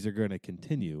movies are going to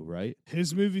continue, right?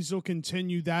 His movies will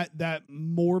continue. That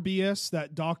Morbius,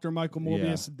 that Dr. Michael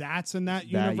Morbius, that's in that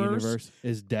universe.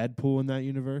 Is Deadpool in that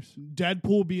universe? Deadpool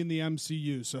will be in the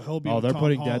MCU, so he'll be. Oh, with they're Tom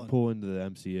putting Holland. Deadpool into the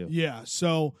MCU. Yeah,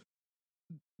 so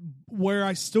where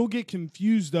I still get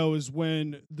confused though is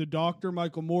when the Dr.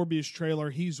 Michael Morbius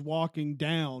trailer, he's walking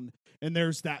down and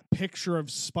there's that picture of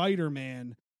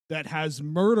Spider-Man that has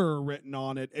murder written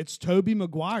on it. It's Tobey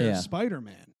Maguire's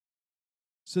Spider-Man.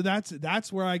 So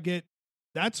that's where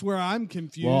I'm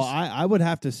confused. Well, I would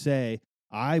have to say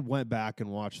I went back and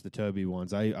watched the Tobey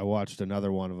ones. I watched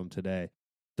another one of them today.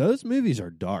 Those movies are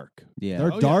dark. Yeah.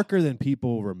 They're Oh, yeah. darker than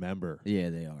people remember. Yeah,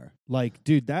 they are. Like,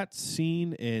 dude, that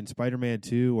scene in Spider-Man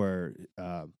 2 where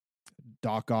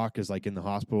Doc Ock is like in the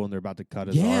hospital and they're about to cut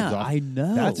his arms off. I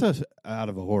know. That's out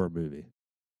of a horror movie.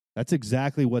 That's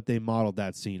exactly what they modeled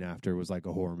that scene after, was like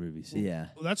a horror movie scene. Yeah.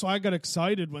 Well, that's why I got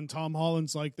excited when Tom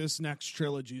Holland's like, this next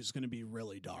trilogy is going to be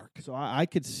really dark. So I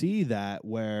could see that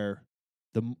where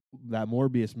that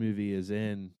Morbius movie is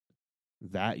in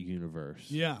that universe.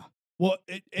 Yeah. Well,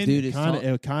 Dude,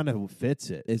 It kind of fits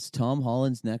it. Is Tom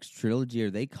Holland's next trilogy,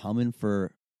 are they coming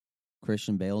for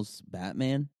Christian Bale's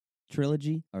Batman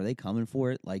trilogy? Are they coming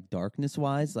for it, like,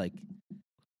 darkness-wise? Like,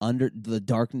 under the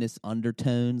darkness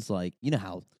undertones? Like, you know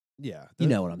how... Yeah. You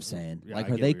know what I'm saying. Yeah, like, I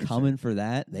are get they what you're coming for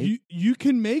that? You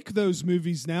can make those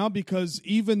movies now because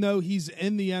even though he's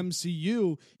in the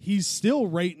MCU, he's still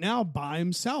right now by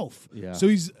himself. Yeah. So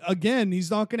he's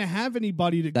not going to have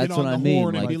anybody to That's get on what the I mean,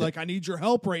 horn and like be the- like, I need your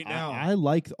help right now.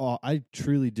 I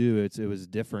truly do. It was a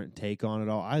different take on it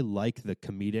all. I like the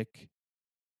comedic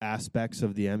aspects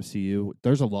of the MCU.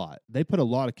 There's a lot. They put a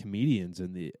lot of comedians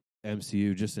in the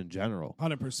MCU just in general.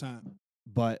 100%.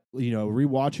 But,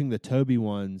 rewatching the Tobey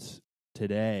ones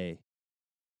today,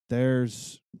 there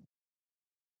is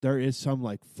some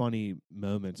like funny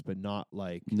moments, but not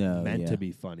like meant to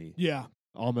be funny. Yeah.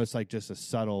 Almost like just a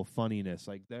subtle funniness.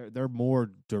 Like they're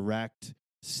more direct,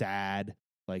 sad,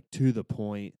 like to the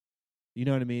point. You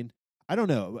know what I mean? I don't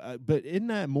know, but in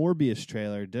that Morbius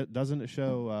trailer, doesn't it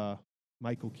show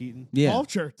Michael Keaton? Yeah.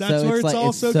 Vulture. That's So where it's it's like- all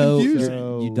it's so so-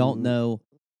 confusing. you don't know.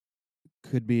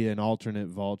 Could be an alternate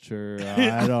Vulture.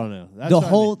 Yeah. I don't know. That's The what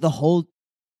I mean. whole...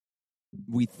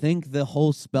 We think the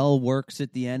whole spell works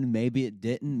at the end. Maybe it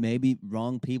didn't. Maybe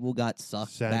wrong people got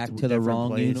sucked Sent back to to the different wrong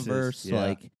places. universe. Yeah.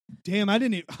 Like, Damn, I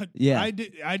didn't. Yeah. I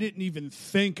didn't even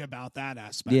think about that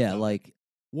aspect. yeah, of it. like,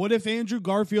 what if Andrew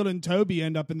Garfield and Toby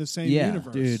end up in the same Yeah,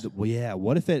 universe, Dude, well, yeah.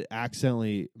 What if it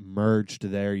accidentally merged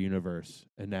their universe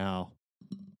and now?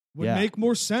 Would Yeah. make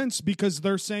more sense because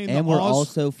they're saying and the we're Oz-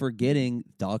 also forgetting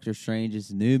Doctor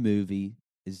Strange's new movie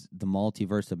is the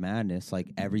Multiverse of Madness.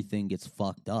 Like, everything gets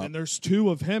fucked up. and there's two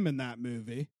of him in that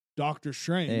movie, Doctor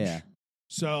Strange. Yeah.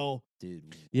 So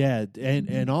Dude. Yeah, and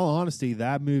in all honesty,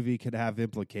 that movie could have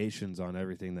implications on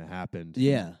everything that happened.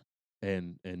 Yeah.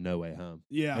 in No Way Home.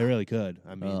 yeah. It really could.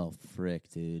 I mean, Oh, frick,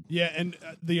 dude. Yeah, and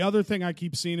the other thing I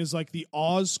keep seeing is like the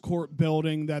Oscorp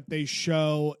building that they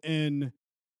show in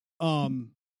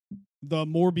the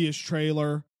Morbius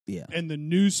trailer Yeah. and the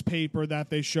newspaper that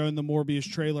they show in the Morbius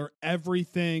trailer.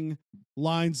 Everything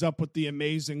lines up with the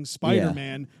Amazing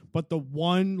Spider-Man, but the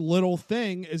one little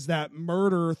thing is that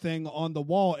murder thing on the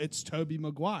wall. It's Tobey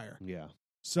Maguire. yeah.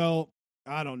 So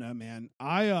I don't know, man.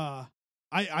 I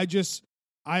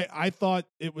thought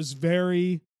it was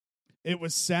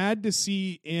sad to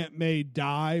see Aunt May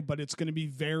die, but it's going to be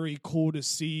very cool to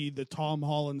see the Tom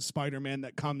Holland Spider-Man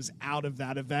that comes out of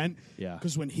that event. Yeah.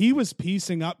 Because when he was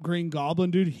piecing up Green Goblin,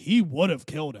 dude, he would have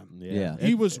killed him. Yeah.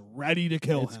 He was ready to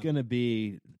kill It's him. going to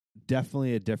be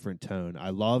definitely a different tone. I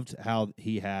loved how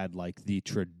he had like the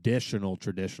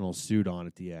traditional suit on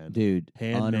at the end. Dude,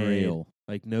 Handmade, unreal.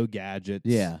 like no gadgets.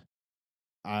 Yeah.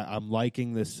 I'm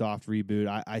liking this soft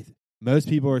reboot. Most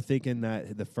people are thinking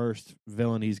that the first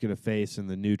villain he's going to face in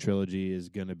the new trilogy is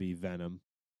going to be Venom.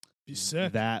 Be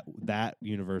sick. That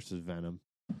universe is Venom.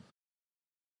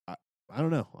 I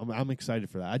don't know. I'm excited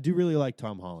for that. I do really like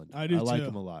Tom Holland. I do I like too.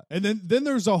 him a lot. And then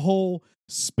there's a whole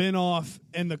spin-off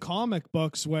in the comic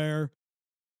books where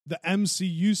the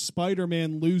MCU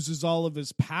Spider-Man loses all of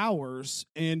his powers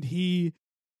and he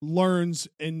learns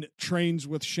and trains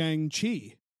with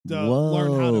Shang-Chi to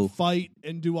learn how to fight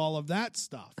and do all of that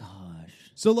stuff. Gosh.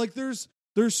 So like there's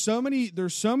so many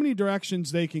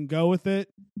directions they can go with it.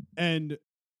 And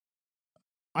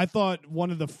I thought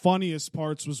one of the funniest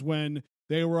parts was when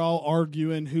they were all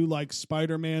arguing who like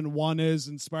Spider-Man 1 is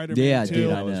and Spider-Man 2. Dude,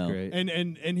 I That was know. great.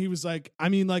 And he was like, I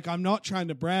mean, like, I'm not trying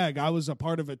to brag. I was a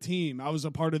part of a team. I was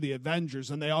a part of the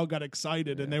Avengers, and they all got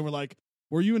excited, and they were like,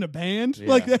 "Were you in a band?" Yeah,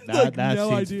 Like, they had, like, that no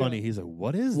scene's idea. funny. He's like,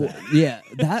 "What is Well, that?"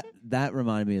 yeah, that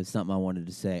reminded me of something I wanted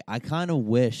to say. I kind of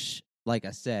wish, like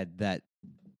I said, that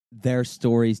their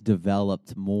stories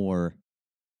developed more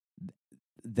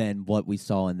than what we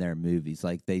saw in their movies.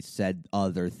 Like they said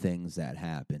other things that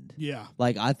happened. Yeah,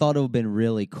 Like I thought it would have been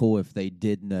really cool if they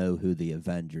did know who the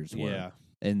Avengers were Yeah.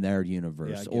 in their Yeah, I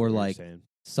universe, get or what you're like saying.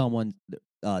 someone.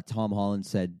 Tom Holland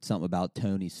said something about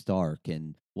Tony Stark,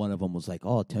 and one of them was like,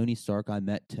 "Oh, Tony Stark, I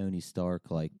met Tony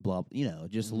Stark." Like, blah,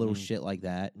 just a little Mhm. shit like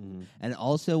that. Mhm. And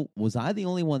also, was I the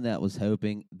only one that was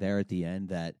hoping there at the end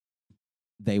that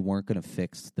they weren't going to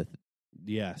fix the?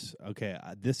 Yes. Okay.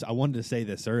 I wanted to say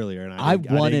this earlier, and I I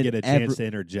didn't wanted get a chance to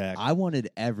interject. I wanted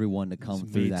everyone to come Me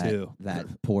through too.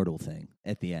 that portal thing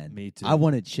at the end. Me too. I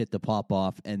wanted shit to pop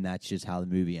off, and that's just how the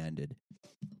movie ended.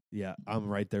 Yeah, I'm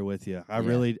right there with you.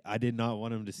 Yeah. I did not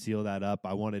want him to seal that up.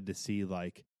 I wanted to see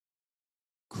like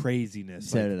craziness.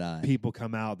 So like, did I. people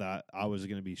come out that I was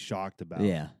going to be shocked about.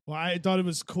 Yeah, well, I thought it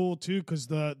was cool too because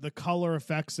the color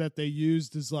effects that they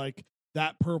used is like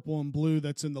that purple and blue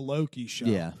that's in the Loki show.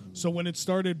 yeah. So when it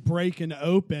started breaking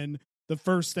open, the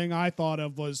first thing I thought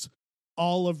of was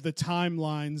all of the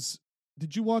timelines.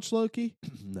 Did you watch Loki?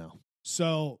 No.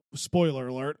 So, spoiler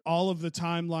alert, all of the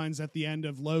timelines at the end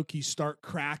of Loki start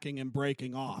cracking and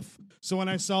breaking off. So when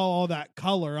I saw all that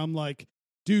color, I'm like,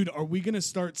 dude, are we going to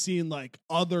start seeing like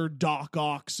other Doc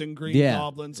Ocks and Green Yeah.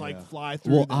 Goblins like Yeah. fly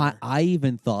through there? I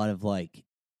even thought of like,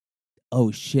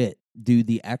 oh shit, do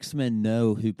the X-Men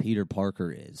know who Peter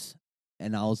Parker is?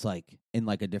 And I was like, in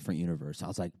like a different universe, I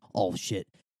was like, oh shit,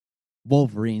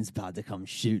 Wolverine's about to come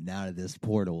shooting out of this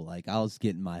portal. Like I was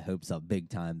getting my hopes up big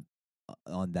time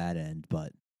on that end,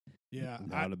 but Yeah.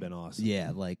 That would have been awesome.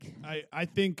 yeah, like I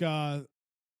think the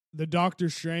Doctor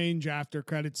Strange after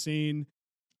credit scene,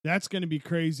 that's going to be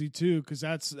crazy too, because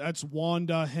that's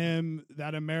Wanda, him,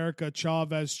 that America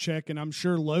Chavez chick, and I'm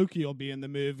sure Loki will be in the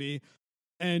movie.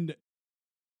 And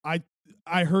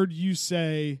I heard you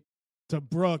say to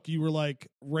Brooke, you were like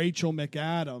Rachel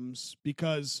McAdams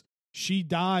because she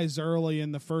dies early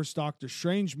in the first Doctor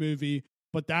Strange movie,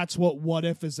 but that's what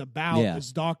If is about. Yeah.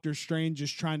 Is Doctor Strange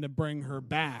is trying to bring her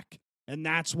back. And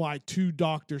that's why two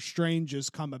Doctor Stranges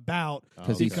come about.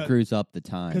 because he Okay. screws up the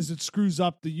time. Because it screws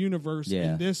up the universe.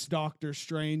 Yeah. And this Doctor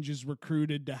Strange is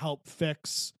recruited to help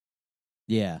fix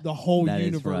Yeah, the whole That is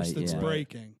universe right, that's yeah.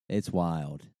 breaking. it's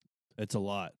wild. It's a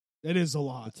lot. It is a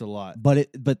lot. It's a lot.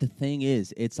 But the thing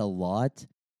is, it's a lot,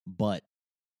 but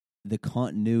the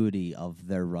continuity of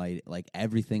their writing, like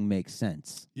everything makes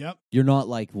sense. Yep. You're not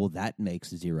like, well, that makes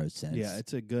 0 sense. Yeah,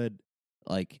 it's a good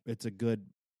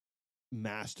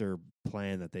master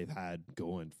plan that they've had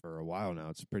going for a while now.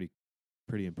 It's pretty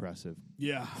impressive.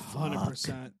 Yeah. Fuck.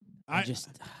 100%. I just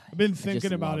I've been I just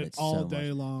thinking about love it all so day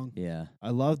much. long. Yeah. I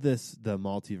love the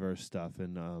multiverse stuff,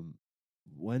 and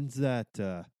when's that?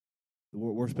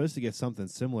 We're supposed to get something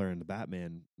similar in the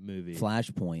Batman movie,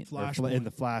 Flashpoint. Or Flashpoint. in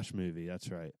the Flash movie. That's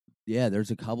right. Yeah,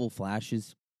 there's a couple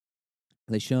flashes.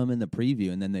 They show him in the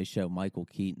preview, and then they show Michael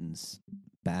Keaton's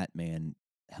Batman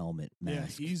helmet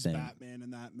mask. Yeah, he's thing. Batman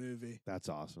in that movie. That's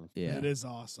awesome. Yeah, It is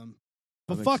awesome.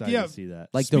 But I'm fuck excited yeah. to see that.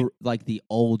 like the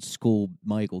old school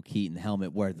Michael Keaton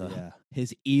helmet, where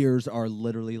his ears are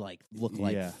literally look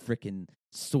like Yeah. freaking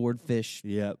swordfish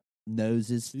Yep.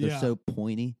 noses. They're Yeah. so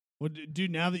pointy. Well,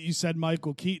 dude, now that you said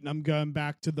Michael Keaton, I'm going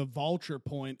back to the Vulture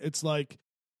point. It's like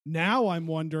now I'm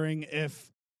wondering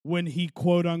if when he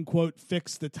quote unquote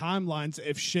fixed the timelines,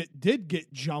 if shit did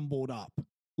get jumbled up.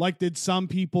 Like, did some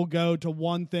people go to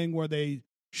one thing where they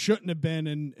shouldn't have been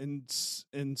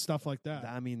and stuff like that?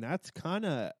 I mean, that's kind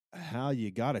of how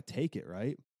you got to take it,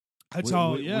 right? That's we,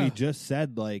 how, we, yeah. we just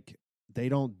said like they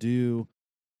don't do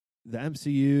the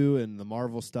MCU and the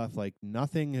Marvel stuff. Like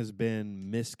nothing has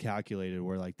been miscalculated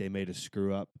where like they made a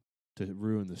screw up to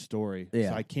ruin the story. Yeah.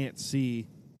 So I can't see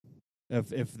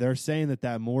if they're saying that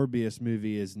Morbius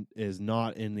movie is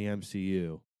not in the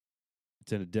MCU,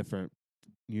 it's in a different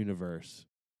universe.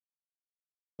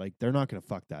 like they're not going to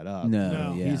fuck that up.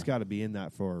 No. Yeah. He's got to be in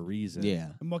that for a reason. Yeah.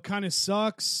 And what kind of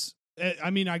sucks, I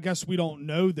mean, I guess we don't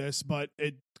know this, but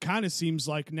it kind of seems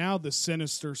like now the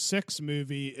Sinister Six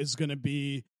movie is going to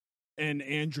be in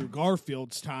Andrew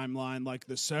Garfield's timeline, like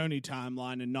the Sony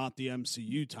timeline, and not the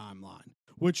MCU timeline,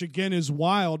 which again is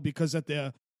wild because at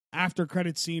the after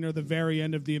credit scene or the very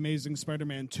end of The Amazing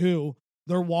Spider-Man 2,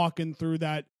 they're walking through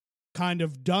that kind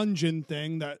of dungeon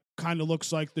thing that kind of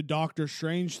looks like the Doctor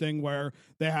Strange thing where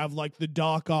they have like the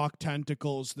Doc Ock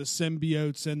tentacles, the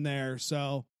symbiotes in there.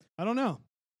 So I don't know.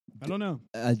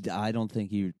 I don't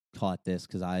think you caught this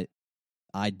because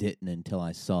I didn't until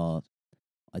I saw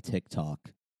a TikTok.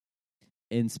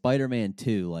 In Spider-Man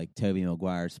 2, like Tobey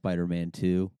Maguire's Spider-Man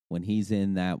 2, when he's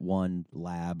in that one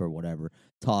lab or whatever,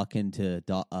 talking to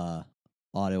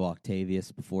Otto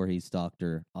Octavius before he's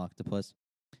Dr. Octopus,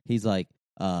 he's like,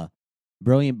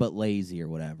 brilliant but lazy or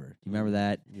whatever. Do you remember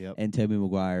that? Yep. And Tobey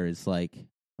Maguire is like,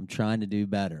 I'm trying to do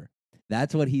better.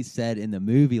 That's what he said in the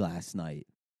movie last night.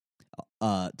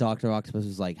 Dr. Octopus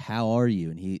was like, how are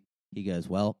you? And he goes,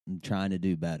 well, I'm trying to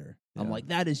do better. I'm like,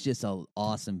 that is just an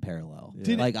awesome parallel.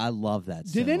 Yeah. I love that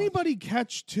so Did much. anybody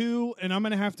catch too, and I'm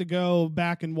going to have to go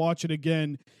back and watch it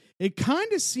again, it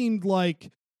kind of seemed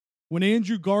like when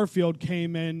Andrew Garfield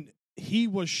came in, he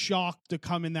was shocked to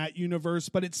come in that universe,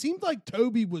 but it seemed like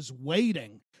Toby was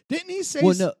waiting. Didn't he say?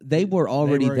 Well, no, they were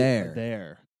already They were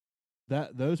there. There.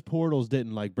 Those portals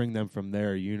didn't like bring them from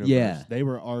their universe. Yeah. They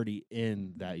were already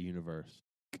in that universe.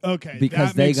 Okay, Because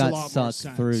that they makes a got lot more sucked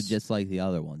sense. through just like the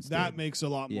other ones That did. makes a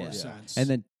lot more Yeah. sense. And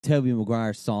then Tobey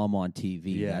Maguire saw him on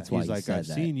TV. Yeah, That's why he's he like, said I've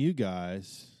that. seen you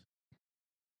guys.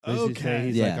 Basically Okay. saying,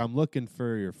 he's Yeah. like, I'm looking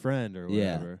for your friend or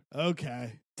Yeah. whatever.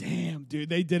 Okay, damn, dude,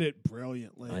 they did it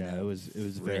brilliantly. I Yeah, know. it was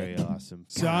very Frick. awesome.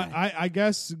 So God. I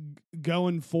guess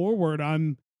going forward,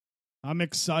 I'm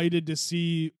excited to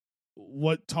see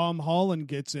what Tom Holland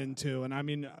gets into. And I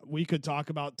mean, we could talk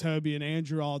about Toby and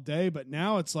Andrew all day, but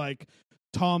now it's like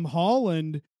Tom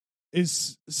Holland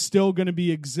is still going to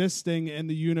be existing in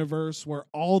the universe where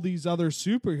all these other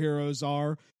superheroes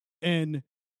are. And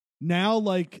now,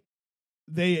 like,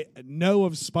 they know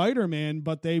of Spider-Man,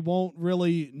 but they won't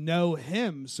really know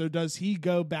him. So does he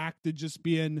go back to just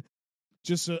being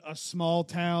just a small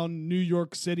town New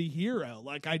York City hero?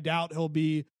 Like, I doubt he'll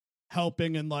be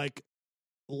helping in like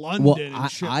London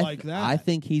and shit like that. I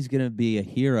think he's going to be a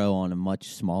hero on a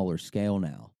much smaller scale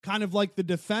now. Kind of like the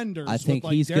Defenders. I think with,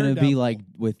 like, he's going to be Daredevil. like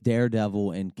with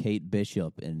Daredevil and Kate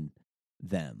Bishop and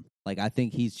them. Like, I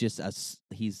think he's just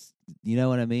he's, you know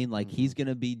what I mean? Like, he's going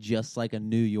to be just like a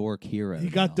New York hero. he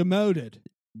got now. demoted.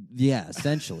 Yeah,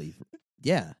 essentially.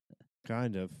 Yeah.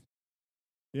 Kind of.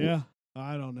 Yeah,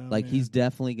 I don't know. Like, man. he's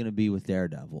definitely going to be with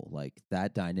Daredevil. Like,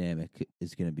 that dynamic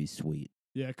is going to be sweet.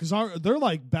 yeah, because they're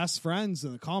like best friends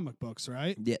in the comic books,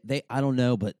 right? Yeah, I don't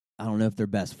know if they're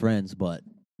best friends, but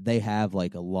they have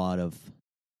like a lot of,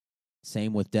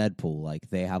 same with Deadpool, like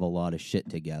they have a lot of shit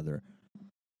together,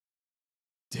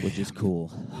 which is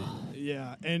cool.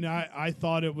 Yeah, and I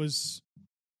thought it was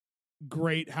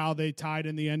great how they tied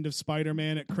in the end of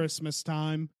Spider-Man at Christmas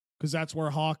time, because that's where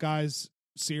Hawkeye's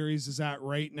series is at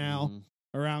right now,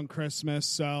 around Christmas.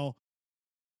 So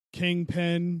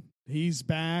Kingpin, he's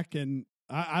back, and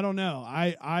I don't know.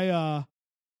 I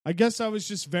guess I was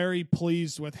just very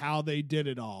pleased with how they did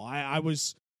it all. I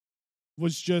was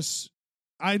just,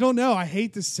 I don't know. I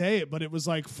hate to say it, but it was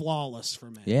like flawless for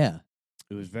me. Yeah.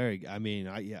 It was very. I mean,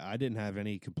 I didn't have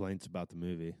any complaints about the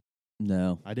movie.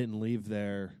 No. I didn't leave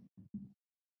there.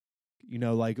 You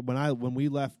know, like when we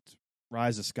left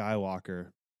Rise of Skywalker,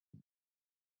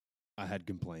 I had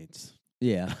complaints.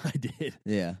 Yeah. I did.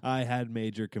 Yeah. I had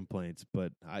major complaints,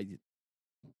 but I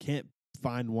can't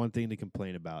find one thing to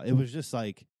complain about. It was just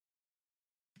like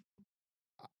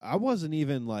I wasn't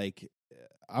even like,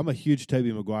 I'm a huge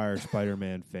Tobey Maguire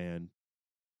Spider-Man fan,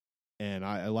 and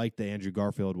I like the Andrew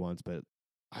Garfield ones, but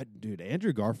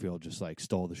Andrew Garfield just like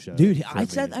stole the show. Dude, for I me.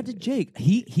 said that to Jake.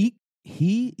 He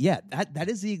yeah, that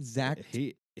is the exact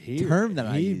he term that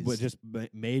I he used. just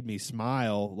made me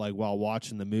smile like while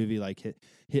watching the movie. Like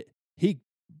he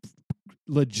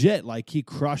legit, like he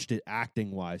crushed it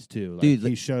acting wise too. Like, Dude,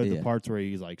 he showed yeah. the parts where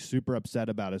he's like super upset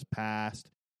about his past,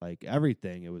 like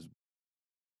everything. It was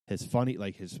his funny,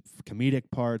 like his comedic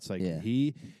parts. Like Yeah.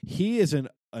 he is an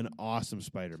awesome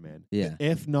Spider-Man. Yeah.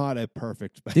 If not a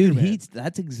perfect Spider-Man. Dude,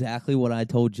 that's exactly what I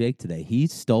told Jake today. He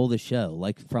stole the show,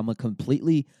 like from a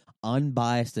completely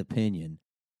unbiased opinion,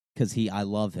 because I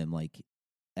love him. Like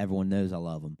everyone knows I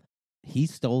love him. He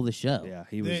stole the show. Yeah,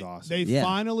 he was awesome. They Yeah.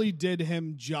 finally did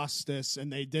him justice,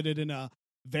 and they did it in a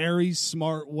very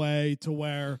smart way to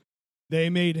where they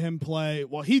made him play.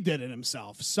 Well, he did it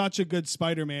himself. Such a good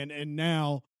Spider-Man, and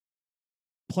now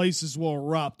places will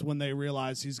erupt when they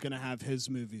realize he's going to have his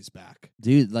movies back.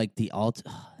 Dude, like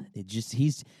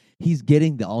he's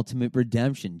getting the ultimate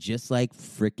redemption, just like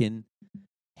frickin'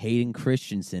 Hayden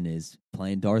Christensen is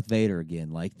playing Darth Vader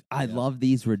again. Like, I love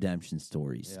these redemption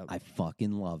stories. Yep. I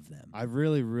fucking love them. I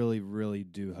really, really, really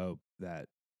do hope that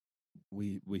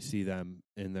we see them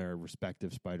in their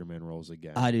respective Spider-Man roles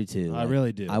again. I do too. I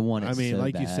really do. I want it. I mean, so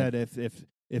like bad. you said,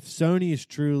 if Sony is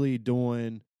truly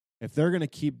doing, if they're going to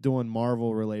keep doing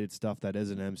Marvel related stuff that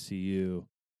isn't MCU,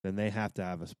 then they have to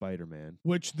have a Spider-Man.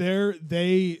 Which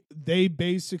they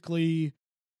basically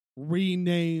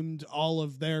renamed all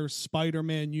of their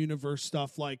Spider-Man universe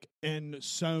stuff, like in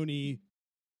Sony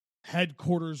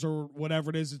headquarters or whatever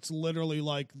it is. It's literally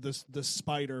like the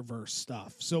Spider-Verse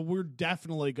stuff. So we're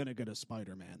definitely going to get a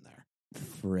Spider-Man there.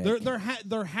 Frick.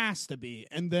 There has to be.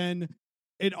 And then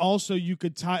it also, you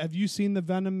could tie. Have you seen the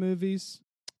Venom movies?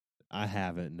 I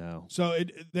haven't, no. So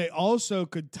they also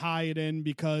could tie it in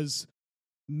because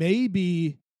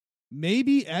maybe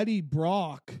Eddie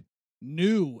Brock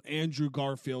knew Andrew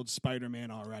Garfield's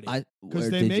Spider-Man already.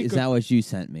 Is that what you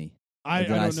sent me? I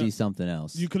Did I don't see know. something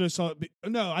else? You could have saw it.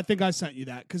 No, I think I sent you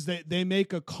that because they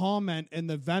make a comment in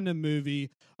the Venom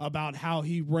movie about how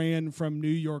he ran from New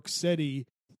York City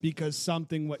because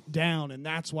something went down, and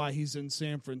that's why he's in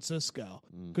San Francisco.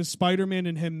 Because Spider-Man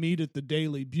and him meet at the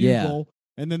Daily Bugle,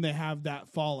 and then they have that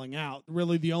falling out.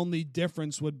 Really, the only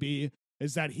difference would be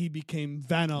is that he became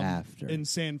Venom in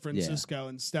San Francisco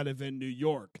instead of in New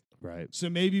York. Right. So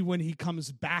maybe when he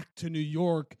comes back to New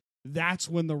York, that's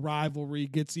when the rivalry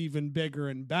gets even bigger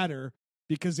and better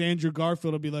because Andrew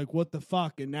Garfield will be like, what the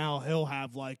fuck? And now he'll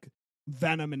have like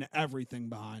Venom and everything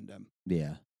behind him.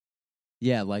 Yeah.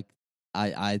 Yeah, like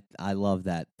I love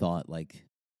that thought, like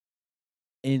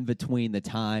in between the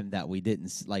time that we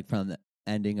didn't, like from the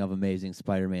ending of Amazing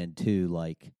Spider-Man 2,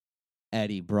 like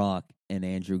Eddie Brock and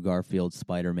Andrew Garfield's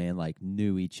Spider-Man like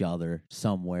knew each other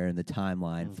somewhere in the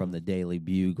timeline from the Daily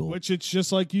Bugle. Which it's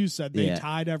just like you said, they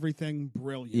tied everything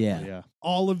brilliantly. Yeah.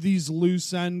 All of these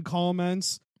loose end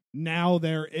comments, now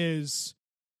there's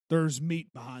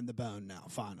meat behind the bone now,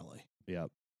 finally. Yep.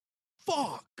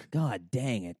 Fuck. God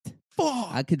dang it. Fuck.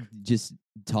 I could just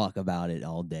talk about it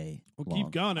all day. Well,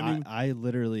 keep going. I mean, I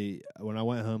literally, when I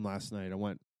went home last night, I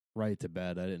went right to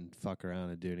bed. I didn't fuck around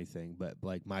and do anything, but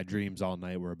like my dreams all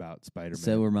night were about Spider-Man.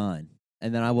 So were mine.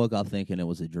 And then I woke up thinking it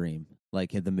was a dream.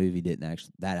 Like the movie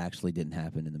actually didn't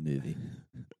happen in the movie.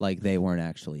 Like they weren't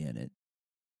actually in it.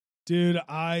 dude,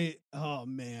 oh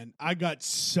man, I got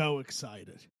so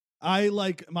excited. I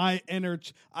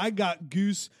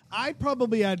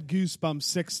probably had goosebumps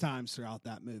 6 times throughout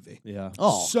that movie. Yeah.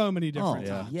 Oh, so many different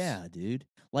yeah. times. Yeah, dude.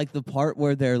 Like the part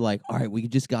where they're like, all right, we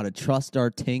just got to trust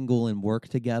our tingle and work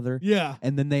together. Yeah.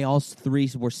 And then they all 3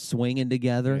 were swinging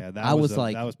together. Yeah, that was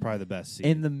probably the best scene.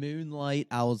 in the moonlight.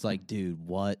 I was like, dude,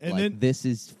 what? And like, then- this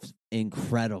is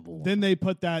incredible. Then they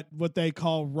put that, what they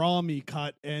call Rami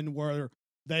cut in, where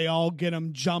they all get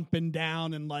them jumping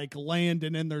down and like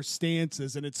landing in their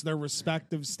stances, and it's their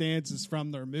respective stances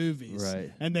from their movies.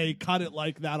 Right. And they cut it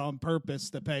like that on purpose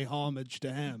to pay homage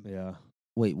to him. Yeah.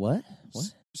 Wait, what?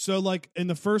 What? So, like, in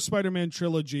the first Spider-Man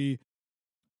trilogy,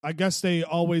 I guess they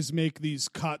always make these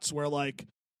cuts where, like,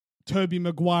 Tobey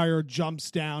Maguire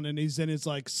jumps down and he's in his,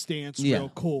 like, stance real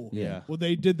cool. Yeah. Well,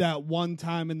 they did that one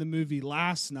time in the movie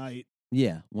last night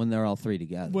Yeah, when they're all 3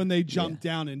 together. when they jumped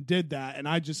down and did that, and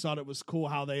I just thought it was cool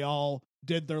how they all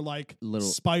did their, like, Little-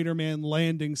 Spider-Man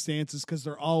landing stances because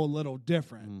they're all a little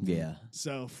different. Yeah.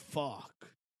 So, fuck.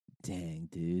 Dang,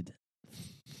 dude.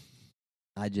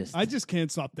 I just can't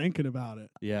stop thinking about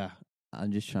it. Yeah.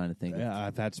 I'm just trying to think. Yeah,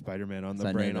 I've had Spider-Man on So the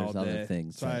I know brain all there's other day.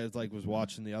 things, So right? I was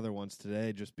watching the other ones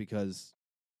today just because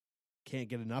can't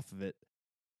get enough of it.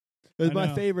 I My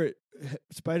know. favorite,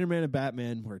 Spider-Man and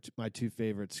Batman were my 2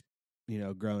 favorites,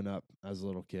 growing up as a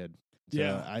little kid. So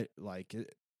Yeah. I like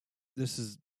it. This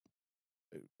is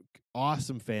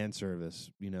awesome fan service,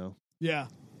 Yeah.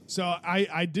 So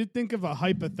I did think of a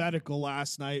hypothetical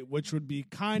last night, which would be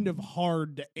kind of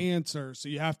hard to answer. So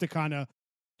you have to kind of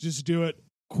just do it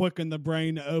quick in the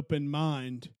brain, open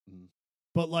mind. Mm.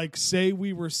 But like, say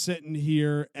we were sitting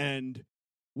here and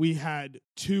we had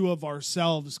 2 of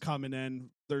ourselves coming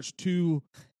in. There's 2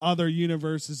 other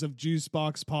universes of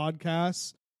Juicebox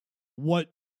podcasts. What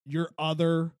your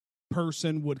other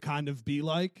person would kind of be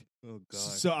like. Oh god.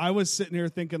 So I was sitting here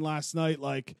thinking last night,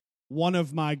 like, one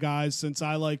of my guys, since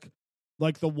I like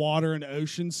the water and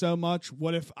ocean so much,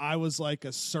 what if I was like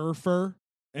a surfer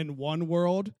in one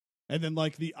world, and then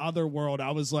like the other world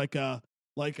I was like a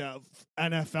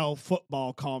NFL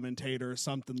football commentator or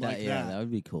something like yeah, that? that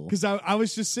would be cool. Because I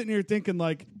was just sitting here thinking,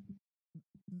 like,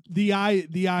 the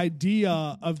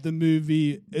idea of the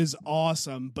movie is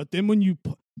awesome, but then when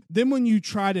you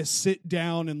try to sit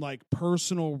down in like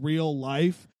personal real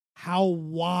life, how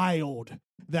wild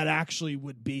that actually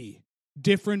would be.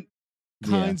 Different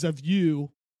kinds of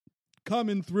you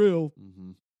coming through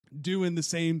doing the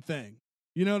same thing.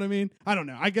 You know what I mean? I don't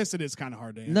know. I guess it is kind of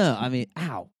hard to answer. No, I mean,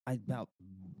 ow. I about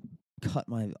cut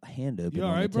my hand open You on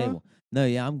all right, the table. bro? No,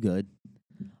 yeah, I'm good.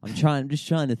 I'm just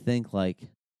trying to think, like,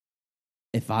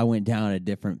 if I went down a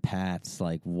different paths,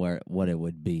 like, what it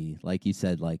would be. Like you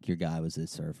said, like, your guy was a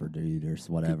surfer dude or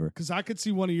whatever. Because I could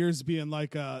see one of yours being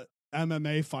like a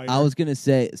MMA fighter. I was going to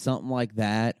say something like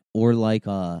that, or like,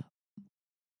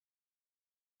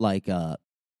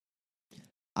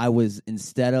 I was,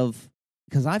 instead of,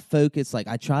 because I focus, like,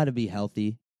 I try to be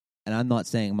healthy, and I'm not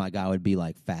saying my guy would be,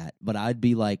 like, fat, but I'd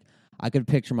be, like, I could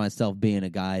picture myself being a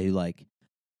guy who, like,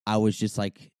 I was just,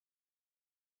 like,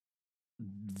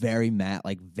 very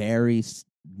massive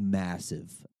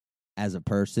as a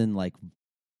person, like,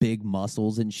 big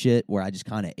muscles and shit, where I just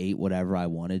kind of ate whatever I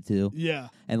wanted to. Yeah.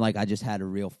 And, like, I just had a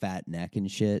real fat neck and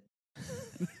shit.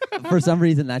 For some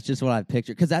reason, that's just what I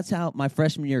pictured. Because that's how my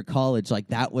freshman year of college, like,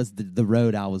 that was the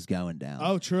road I was going down.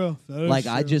 Oh, true. Like,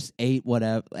 I just ate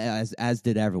whatever, as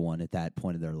did everyone at that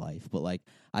point of their life. But, like,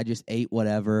 I just ate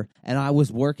whatever. And I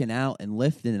was working out and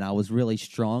lifting, and I was really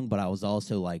strong, but I was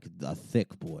also, like, a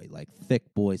thick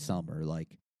boy summer.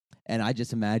 Like, and I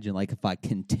just imagine, like, if I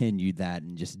continued that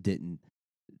and just didn't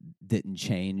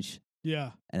change.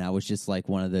 Yeah. And I was just, like,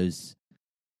 one of those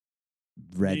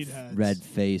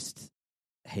red-faced,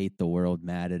 hate the world,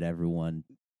 mad at everyone,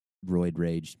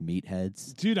 roid-raged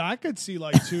meatheads. Dude, I could see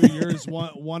like 2 years.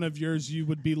 One of yours, you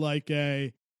would be like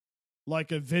a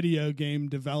video game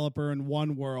developer in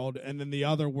one world, and then the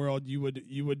other world you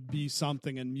would be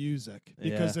something in music,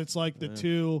 because it's like the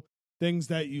two things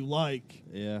that you like.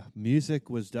 Yeah, music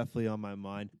was definitely on my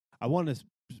mind. I want to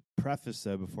preface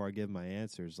though before I give my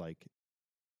answers, like,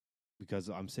 because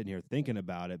I'm sitting here thinking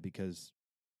about it, because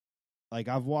like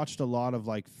I've watched a lot of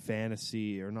like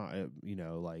fantasy or not,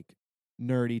 like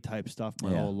nerdy type stuff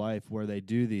my whole life, where they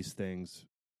do these things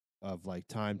of like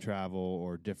time travel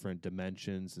or different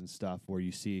dimensions and stuff, where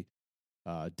you see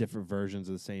different versions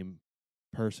of the same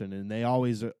person, and they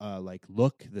always like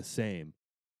look the same.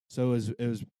 So it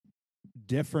was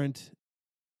different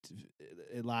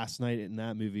last night in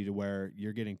that movie, to where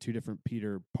you're getting two different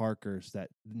Peter Parkers that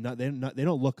they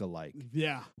don't look alike.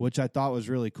 Yeah, which I thought was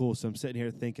really cool. So I'm sitting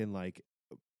here thinking, like,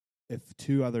 if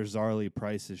two other Zarly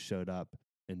Prices showed up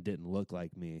and didn't look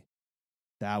like me,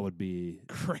 that would be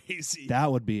crazy.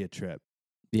 That would be a trip.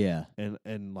 Yeah.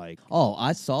 And like, oh,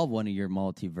 I saw one of your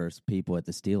multiverse people at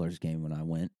the Steelers game when I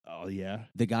went. Oh yeah.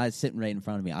 The guy's sitting right in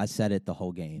front of me. I said it the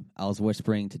whole game. I was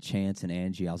whispering to Chance and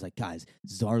Angie. I was like, guys,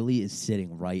 Zarly is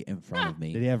sitting right in front of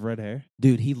me. Did he have red hair?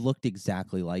 Dude, he looked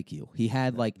exactly like you. He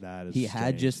had like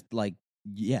had just like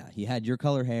he had your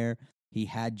color hair. He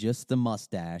had just the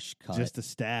mustache cut. Just the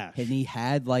stash. And he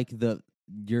had like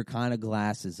your kind of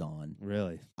glasses on.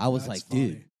 Really? I was That's like, funny.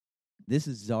 dude, this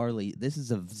is Zarly. This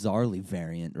is a Zarly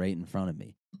variant right in front of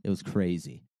me. It was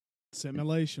crazy.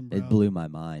 Simulation, bro. It blew my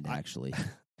mind, actually.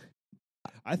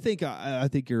 I think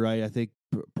you're right. I think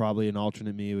probably an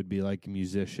alternate me would be like a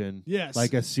musician. Yes.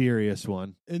 Like a serious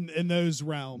one. In those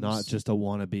realms. Not just a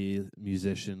wannabe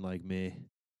musician like me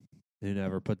who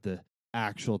never put the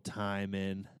actual time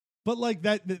in. But like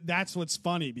that's what's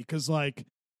funny, because like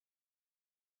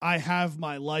I have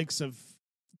my likes of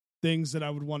things that I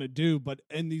would want to do, but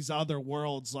in these other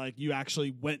worlds, like you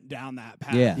actually went down that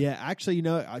path. Yeah. Yeah, actually,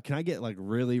 can I get like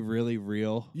really, really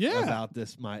real about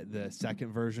this? The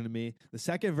second version of me. The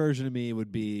second version of me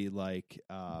would be like,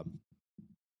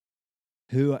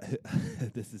 who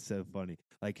this is so funny.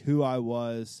 Like who I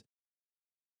was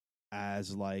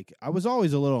as like, I was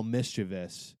always a little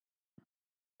mischievous,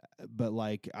 but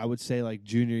like I would say like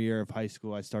junior year of high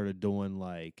school, I started doing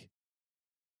like,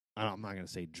 I'm not going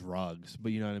to say drugs,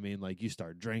 but you know what I mean? Like you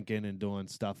start drinking and doing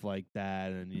stuff like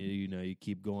that, and you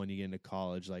keep going, you get into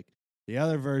college. Like the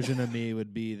other version of me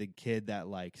would be the kid that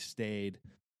like stayed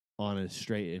on a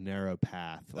straight and narrow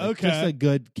path. Like, just a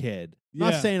good kid.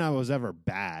 Not saying I was ever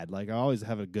bad. Like I always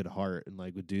have a good heart and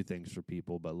like would do things for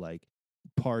people, but like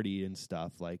party and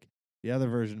stuff. Like the other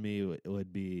version of me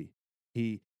would be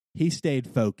he stayed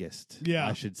focused. Yeah,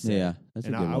 I should say. Yeah, that's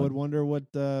and a good I one. would wonder what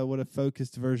a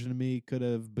focused version of me could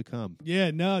have become.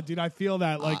 Yeah, no, dude, I feel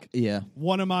that. Like, yeah,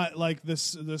 one of my like the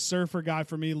surfer guy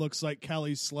for me looks like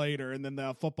Kelly Slater, and then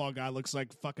the football guy looks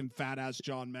like fucking fat ass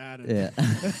John Madden.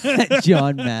 Yeah,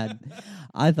 John Madden.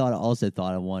 I also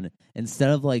thought of one, instead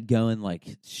of like going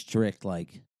like strict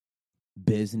like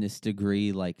business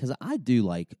degree, like because I do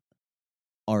like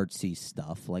artsy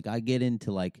stuff. Like I get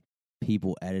into like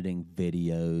people editing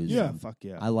videos. Yeah. and Fuck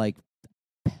yeah.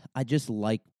 I just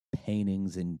like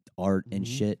paintings and art and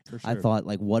shit. for I sure. thought,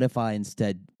 like, what if I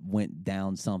instead went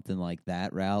down something like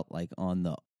that route, like on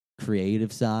the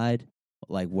creative side,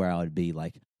 like where I would be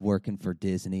like working for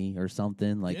Disney or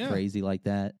something like Yeah. crazy like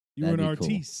that. You were an That'd be cool.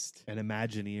 artiste. An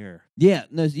Imagineer. Yeah,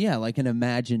 no, yeah, like an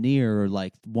Imagineer or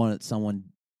like someone,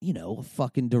 a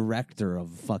fucking director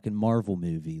of a fucking Marvel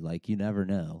movie. Like you never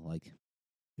know. Like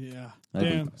Yeah. that'd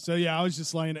be Damn. So yeah, I was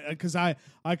just laying because I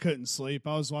couldn't sleep.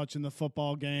 I was watching the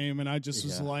football game and I just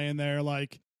was Yeah. laying there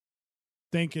like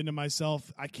thinking to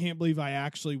myself, I can't believe I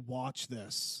actually watched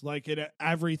this. Like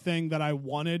everything that I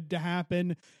wanted to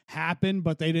happen happened,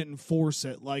 but they didn't force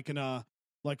it like in a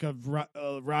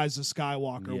Rise of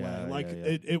Skywalker Yeah, way. Like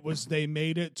yeah. it was they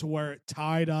made it to where it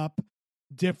tied up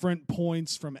different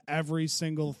points from every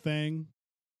single thing.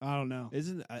 I don't know.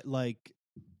 Isn't like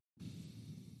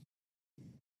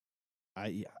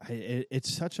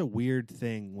it's such a weird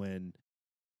thing when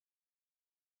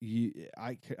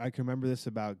I can remember this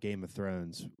about Game of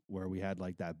Thrones where we had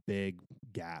like that big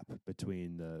gap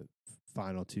between the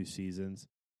final 2 seasons.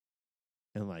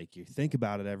 And like you think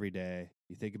about it every day,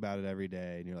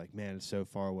 and you're like, man, it's so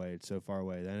far away.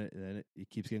 Then it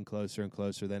keeps getting closer and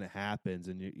closer. Then it happens,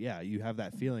 and you have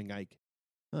that feeling like,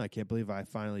 oh, I can't believe I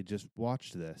finally just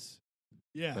watched this.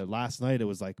 Yeah. But last night it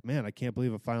was like, man, I can't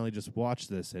believe I finally just watched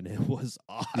this, and it was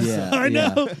awesome. Yeah, I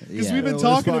know, yeah, because yeah. we've been It was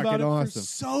talking about fucking it for awesome.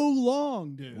 so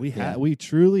long, dude. We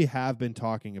truly have been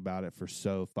talking about it for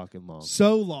so fucking long.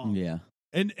 So long. Yeah.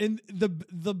 And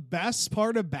the best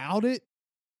part about it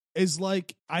is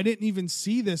like I didn't even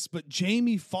see this, but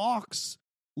Jamie Foxx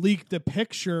leaked a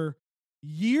picture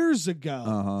years ago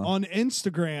on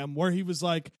Instagram where he was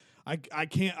like, I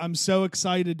can't, I'm so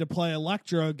excited to play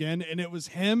Electro again, and it was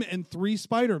him and 3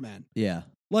 Spider-Men. Yeah.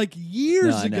 Like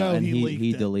years No, I know, ago, and he leaked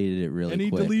he it. deleted it really and he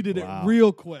quick. deleted Wow. it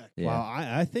real quick. Yeah. Wow,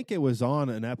 I think it was on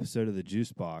an episode of the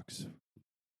Juice Box,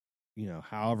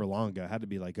 however long ago. It had to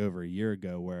be like over a year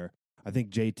ago, where I think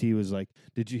JT was like,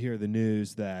 did you hear the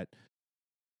news that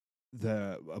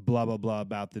the blah, blah, blah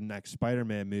about the next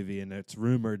Spider-Man movie, and it's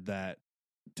rumored that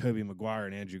Tobey Maguire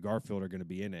and Andrew Garfield are going to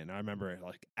be in it. And I remember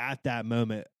like at that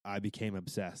moment, I became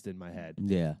obsessed in my head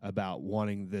about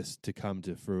wanting this to come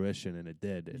to fruition, and it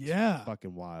did. It's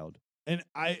fucking wild. And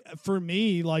for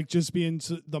me, like just being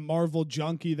the Marvel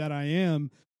junkie that I am,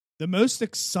 the most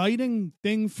exciting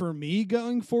thing for me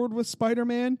going forward with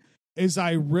Spider-Man is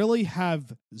I really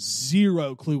have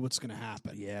zero clue what's going to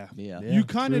happen. Yeah. You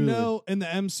kind of know in the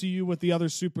MCU with the other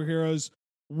superheroes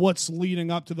what's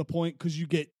leading up to the point because you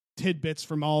get tidbits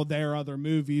from all their other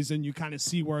movies and you kind of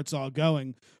see where it's all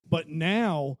going. But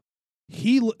now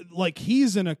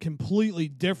he's in a completely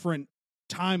different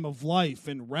time of life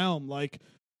and realm. Like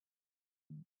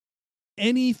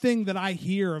anything that I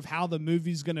hear of how the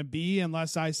movie's going to be,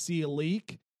 unless I see a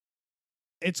leak,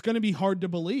 it's going to be hard to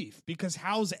believe because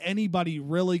how's anybody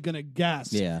really going to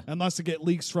guess unless it get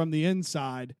leaks from the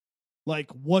inside, like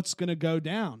what's going to go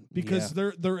down? Because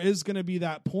there is going to be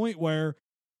that point where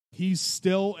he's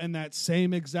still in that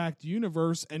same exact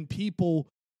universe and people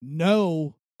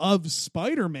know of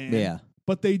Spider-Man,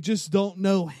 but they just don't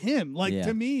know him. Like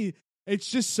to me, it's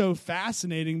just so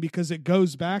fascinating because it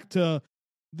goes back to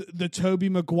the Tobey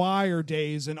Maguire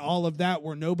days and all of that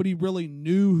where nobody really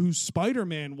knew who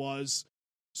Spider-Man was.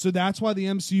 So that's why the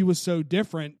MCU was so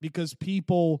different because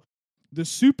the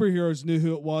superheroes knew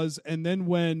who it was. And then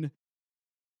when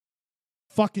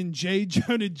fucking J.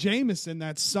 Jonah Jameson,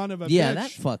 that son of a bitch,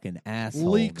 that fucking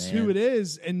asshole, leaks man. who it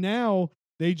is. And now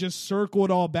they just circle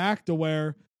it all back to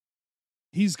where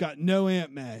he's got no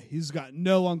Aunt May. He's got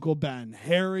no Uncle Ben.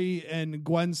 Harry and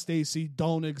Gwen Stacy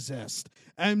don't exist.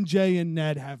 MJ and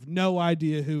Ned have no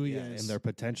idea who he is. And they're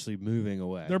potentially moving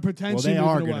away. They're potentially they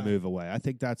are moving going to away. move away. I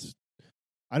think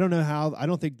I don't know how. I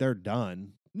don't think they're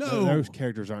done. No. Those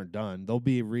characters aren't done. They'll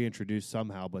be reintroduced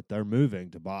somehow, but they're moving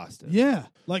to Boston. Yeah.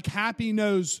 Like Happy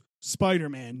knows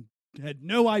Spider-Man. Had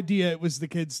no idea it was the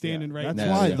kid standing right That's next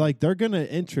why to him. like they're going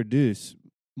to introduce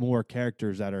more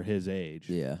characters that are his age.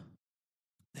 Yeah.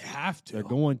 They have to. They're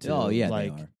going to. Oh, yeah, they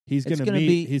like are. he's It's going to gonna meet.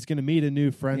 be- He's going to meet a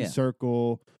new friend Yeah.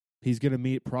 circle. He's going to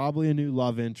meet probably a new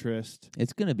love interest.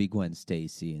 It's going to be Gwen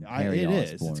Stacy and Harry It Osborn.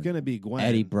 is. It's going to be Gwen.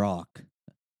 Eddie Brock.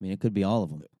 I mean, it could be all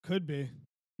of them. Could be.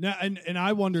 Now, and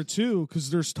I wonder too, because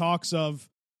there's talks of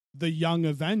the Young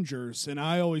Avengers, and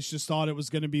I always just thought it was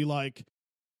going to be like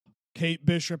Kate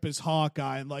Bishop is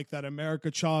Hawkeye, and like that America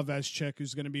Chavez chick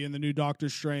who's going to be in the new Doctor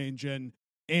Strange, and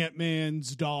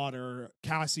Ant-Man's daughter,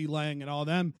 Cassie Lang, and all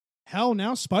them. Hell,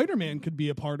 now Spider-Man could be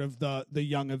a part of the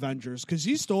Young Avengers because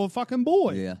he's still a fucking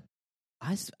boy. Yeah.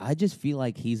 I just feel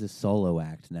like he's a solo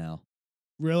act now.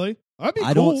 Really? That'd be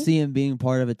I cool. don't see him being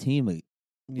part of a team.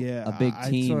 Yeah, a big that's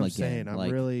team what I'm again, saying. I'm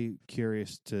like- really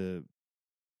curious to,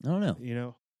 I don't know. you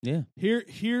know. Yeah.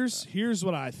 Here's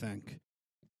what I think.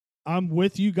 I'm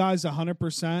with you guys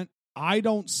 100%. I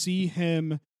don't see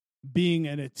him being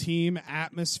in a team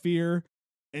atmosphere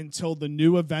until the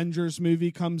new Avengers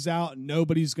movie comes out.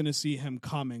 Nobody's going to see him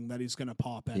coming, that he's going to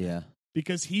pop in. Yeah.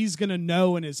 Because he's going to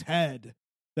know in his head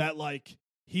that, like,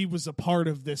 he was a part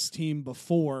of this team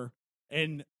before.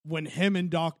 And when him and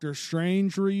Doctor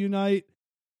Strange reunite,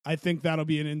 I think that'll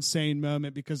be an insane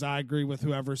moment, because I agree with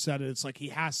whoever said it. It's like he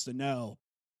has to know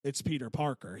it's Peter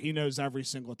Parker. He knows every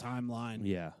single timeline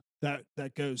Yeah.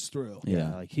 that goes through.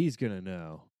 Yeah. Like he's gonna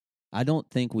know. I don't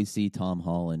think we see Tom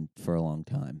Holland for a long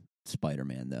time.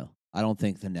 Spider-Man, though. I don't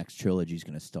think the next trilogy is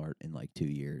going to start in like 2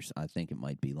 years. I think it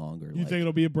might be longer. You think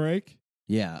it'll be a break?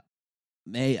 Yeah.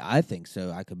 I think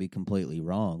so. I could be completely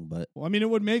wrong, but Well, I mean, it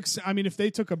would make sense. I mean, if they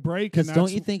took a break, because and don't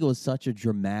that's- you think it was such a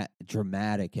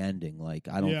dramatic ending? Like,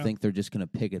 I don't Yeah. think they're just going to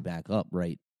pick it back up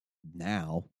right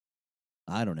now.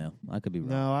 I don't know. I could be wrong.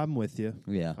 No, I'm with you.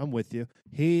 Yeah. I'm with you.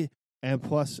 And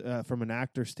plus, from an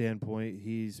actor standpoint,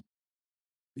 he's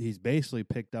basically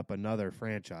picked up another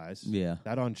franchise. Yeah.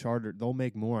 That Uncharted, they'll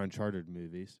make more Uncharted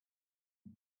movies.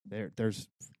 There's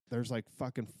like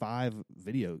fucking 5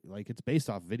 it's based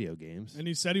off video games. And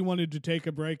he said he wanted to take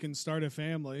a break and start a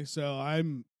family. So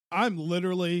I'm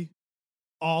literally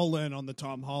all in on the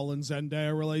Tom Holland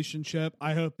Zendaya relationship.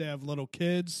 I hope they have little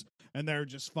kids and they're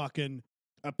just fucking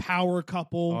a power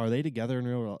couple. Are they together in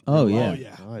real life? Oh, yeah. Oh,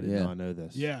 yeah. Oh, I did Yeah. not know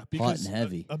this. Yeah, Hot because and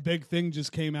heavy. a big thing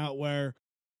just came out where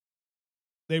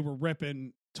they were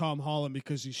ripping Tom Holland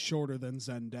because he's shorter than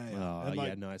Zendaya. Oh, And,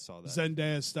 yeah, no, I saw that.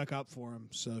 Zendaya stuck up for him,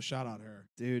 so shout out her.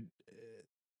 Dude.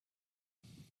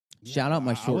 Shout out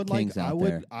my short kings out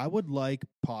there. I would like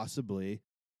possibly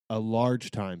a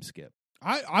large time skip.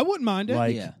 I wouldn't mind it.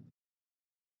 Like, yeah.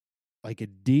 like a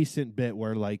decent bit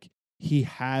where like he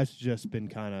has just been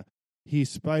kind of he's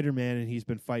Spider-Man and he's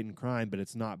been fighting crime, but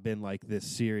it's not been like this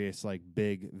serious like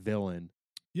big villain.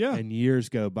 Yeah. And years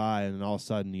go by and all of a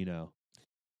sudden,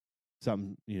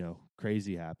 something,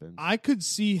 crazy happens. I could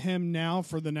see him now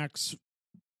for the next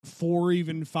 4,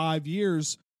 even 5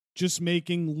 years, just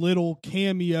making little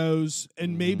cameos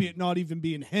and maybe it not even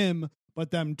being him,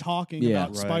 but them talking Yeah. about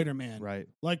Right. Spider-Man. Right.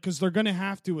 Like, because they're going to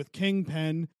have to with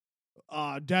Kingpin,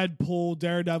 Deadpool,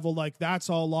 Daredevil, like that's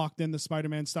all locked in the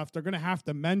Spider-Man stuff. They're going to have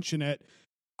to mention it.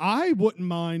 I wouldn't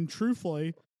mind,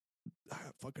 truthfully,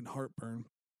 fucking heartburn.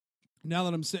 Now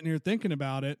that I'm sitting here thinking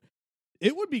about it,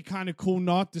 it would be kind of cool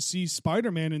not to see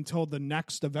Spider-Man until the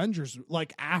next Avengers,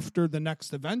 like after the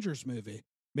next Avengers movie.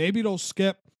 Maybe it'll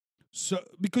skip, so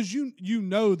because you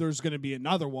know there's going to be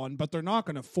another one, but they're not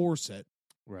going to force it.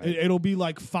 Right. It'll be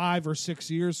like 5 or 6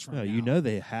 years from No, now.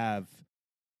 they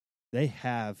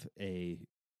have a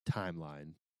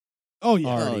timeline Oh yeah,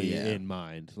 already yeah. in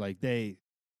mind. Like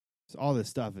all this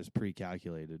stuff is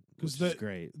pre-calculated, which is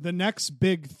great. The next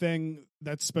big thing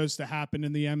that's supposed to happen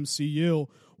in the MCU,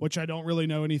 which I don't really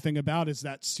know anything about, is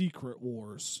that Secret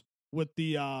Wars with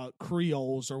the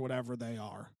Creoles or whatever they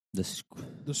are. The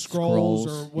Skrulls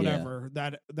or yeah. whatever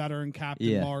that are in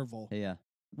Captain Marvel. Yeah.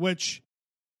 Which,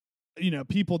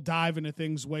 people dive into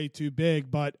things way too big.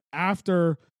 But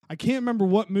after, I can't remember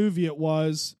what movie it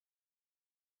was,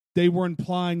 they were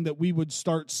implying that we would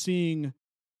start seeing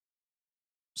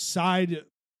side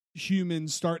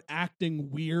humans start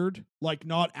acting weird, like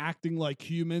not acting like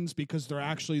humans because they're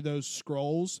actually those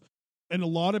Skrulls. And a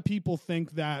lot of people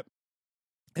think that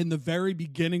in the very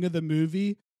beginning of the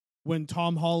movie, when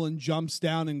Tom Holland jumps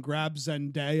down and grabs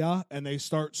Zendaya and they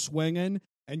start swinging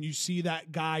and you see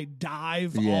that guy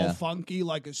dive all funky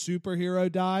like a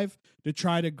superhero dive to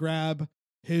try to grab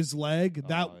his leg,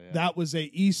 that was a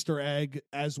Easter egg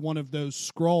as one of those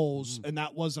Skrulls, and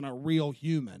that wasn't a real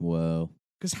human. Whoa.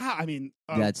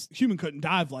 Because human couldn't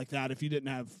dive like that if you didn't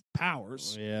have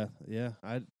powers. Yeah.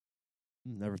 I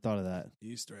never thought of that.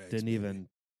 Easter eggs.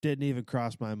 Didn't even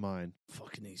cross my mind.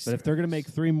 Fucking Easter But if they're going to eggs.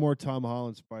 make 3 more Tom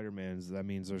Holland Spider-Mans, that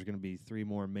means there's going to be 3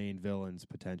 more main villains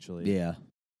potentially. Yeah.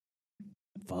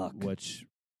 Fuck. Which,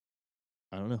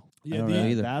 I don't know. I don't know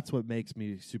either. That's what makes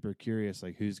me super curious,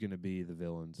 like who's going to be the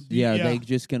villains. Yeah, are Yeah. they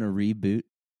just going to reboot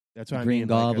That's what I Green mean.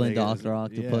 like, are Goblin, they gonna- Dr.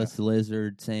 Octopus, the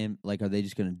Lizard, same? Like, are they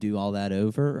just going to do all that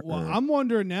over? Well, or- I'm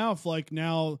wondering now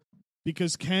if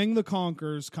because Kang the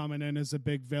Conqueror's coming in as a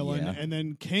big villain, Yeah. and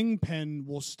then Kingpin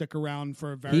will stick around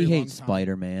for a very he long hates time.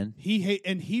 Spider-Man.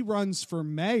 He runs for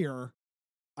mayor,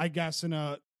 I guess, in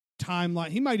a timeline.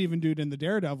 He might even do it in the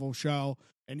Daredevil show,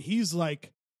 and he's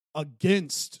like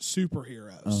against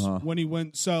superheroes Uh-huh. when he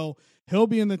went. So he'll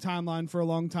be in the timeline for a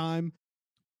long time.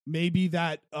 Maybe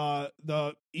that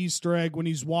the Easter egg when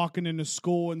he's walking into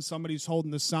school and somebody's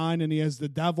holding the sign and he has the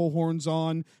devil horns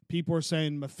on. People are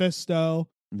saying Mephisto,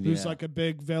 who's Yeah. like a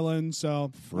big villain.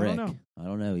 So Frick. I don't know. I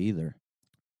don't know either.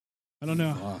 I don't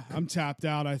know. Fuck. I'm tapped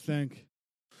out, I think.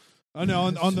 Oh no,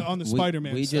 on the We-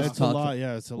 Spider-Man we stuff. just It's a talked- lot.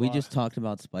 Yeah, it's a We lot. just talked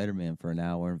about Spider-Man for an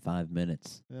hour and 5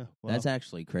 minutes. Yeah, well, That's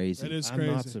actually crazy. That is I'm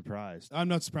crazy. not surprised. I'm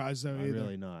not surprised though I'm either.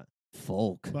 really not.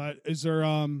 Folk. But is there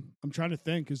I'm trying to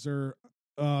think, is there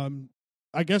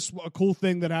I guess a cool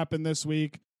thing that happened this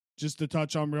week, just to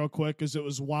touch on real quick, is it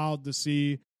was wild to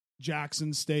see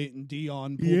Jackson State and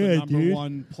Dion pull the number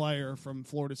 1 player from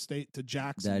Florida State to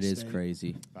Jackson That is State.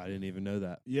 crazy. I didn't even know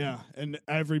that. Yeah, and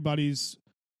everybody's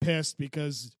pissed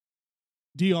because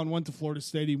Dion went to Florida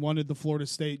State. He wanted the Florida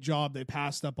State job. They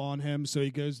passed up on him, so he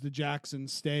goes to Jackson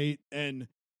State and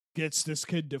gets this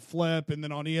kid to flip. And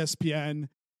then on ESPN,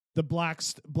 the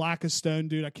blackest stone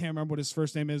dude, I can't remember what his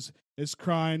first name is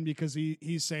crying because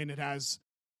he's saying it has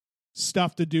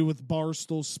stuff to do with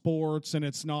Barstool Sports and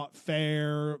it's not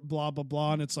fair, blah blah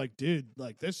blah. And it's like, dude,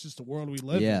 like this is just the world we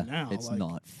live in now. It's like,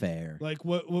 not fair. Like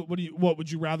what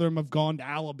would you rather him have gone to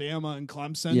Alabama and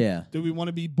Clemson? Yeah. Do we want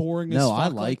to be boring as No, fuck I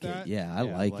like that? it. Yeah, I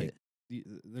like it.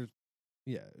 There's,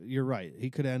 yeah, you're right. He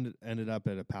could have ended up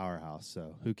at a powerhouse.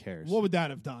 So who cares? What would that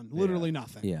have done? Literally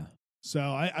nothing. Yeah. So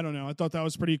I don't know. I thought that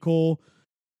was pretty cool.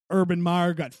 Urban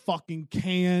Meyer got fucking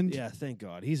canned. Yeah, thank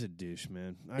God. He's a douche,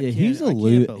 man. Yeah, he's a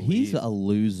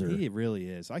loser. He really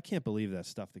is. I can't believe that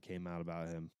stuff that came out about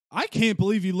him. I can't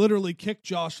believe he literally kicked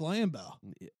Josh Lambo.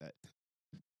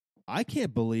 I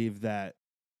can't believe that.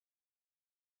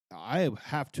 I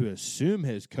have to assume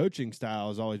his coaching style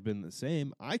has always been the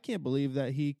same. I can't believe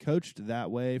that he coached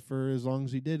that way for as long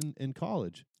as he did in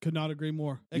college. Could not agree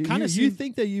more. It You kind of you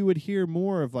think that you would hear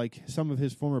more of like some of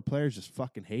his former players just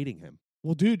fucking hating him.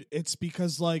 Well, dude, it's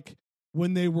because like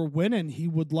when they were winning, he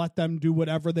would let them do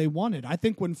whatever they wanted. I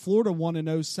think when Florida won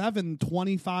in 07,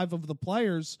 25 of the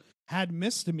players had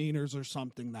misdemeanors or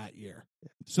something that year.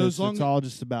 So as long it's all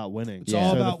just about winning. It's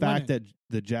all so about the fact winning. that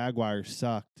the Jaguars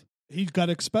sucked, he got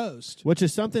exposed. which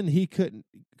is something he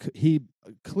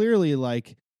clearly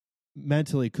like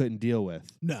mentally couldn't deal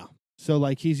with. No. So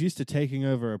like he's used to taking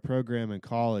over a program in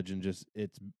college and just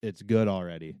it's good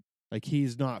already. Like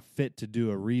he's not fit to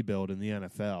do a rebuild in the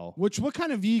NFL. What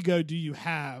kind of ego do you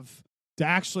have to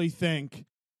actually think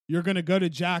you're going to go to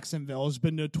Jacksonville? Has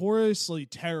been notoriously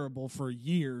terrible for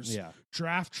years. Yeah.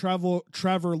 Draft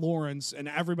Trevor Lawrence, and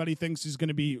everybody thinks he's going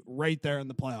to be right there in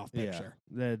the playoff picture.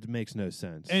 Yeah, that makes no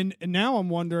sense. And now I'm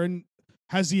wondering,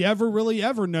 has he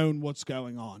ever known what's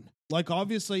going on? Like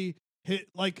obviously,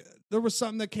 there was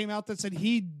something that came out that said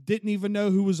he didn't even know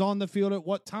who was on the field at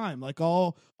what time. Like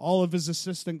all of his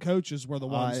assistant coaches were the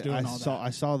ones doing all that.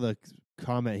 I saw the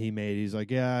comment he made. He's like,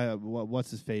 yeah,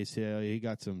 what's his face here? He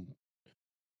got some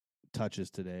touches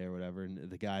today or whatever, and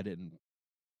the guy didn't.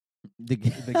 The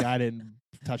guy didn't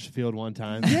touch the field one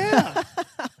time. Yeah.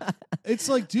 It's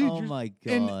like, dude. Oh my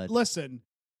God. And listen,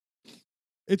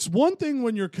 it's one thing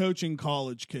when you're coaching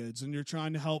college kids and you're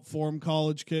trying to help form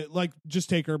college kids. Like, just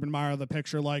take Urban Meyer out of the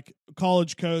picture. Like,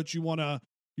 college coach,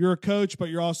 you're a coach, but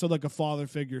you're also like a father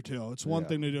figure too. It's one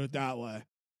thing to do it that way.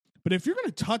 But if you're going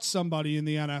to touch somebody in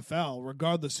the NFL,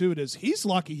 regardless who it is, he's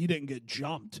lucky he didn't get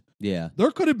jumped. Yeah.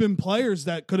 There could have been players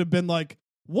that could have been like,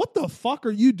 what the fuck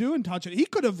are you doing touching? He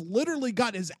could have literally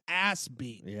got his ass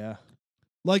beat. Yeah.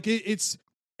 Like it's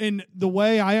in the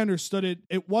way I understood it,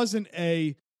 it wasn't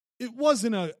a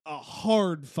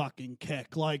hard fucking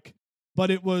kick. Like, but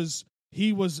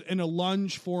he was in a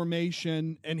lunge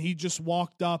formation and he just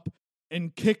walked up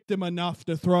and kicked him enough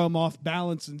to throw him off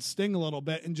balance and sting a little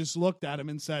bit and just looked at him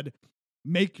and said,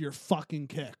 make your fucking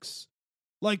kicks.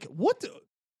 Like, what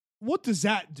does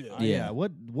that do? Yeah.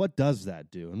 What does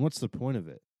that do? And what's the point of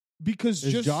it? Because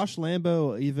is Josh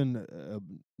Lambo even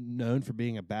known for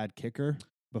being a bad kicker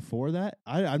before that?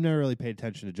 I've never really paid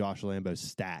attention to Josh Lambo's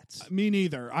stats. Me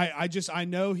neither. I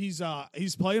know he's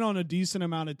played on a decent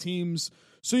amount of teams,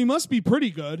 so he must be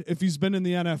pretty good if he's been in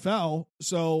the NFL.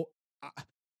 So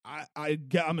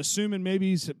I'm assuming maybe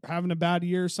he's having a bad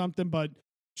year or something, but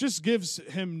just gives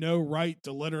him no right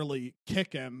to literally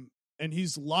kick him, and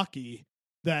he's lucky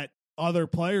that other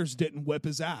players didn't whip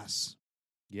his ass.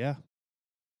 Yeah.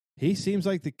 He seems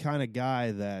like the kind of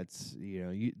guy that's,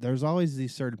 there's always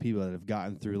these certain people that have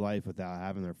gotten through life without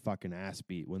having their fucking ass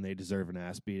beat when they deserve an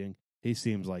ass beating. He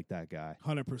seems like that guy.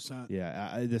 100%.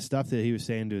 Yeah. The stuff that he was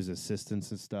saying to his assistants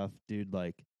and stuff, dude,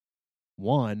 like,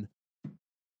 one,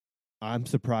 I'm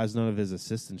surprised none of his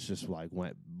assistants just like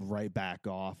went right back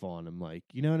off on him. Like,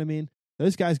 you know what I mean?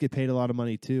 those guys get paid a lot of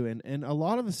money too, and a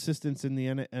lot of assistants in the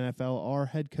NFL are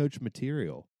head coach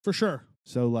material For sure.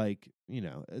 So like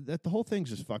that the whole thing's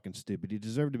just fucking stupid. He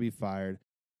deserved to be fired.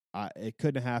 It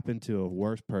couldn't have happened to a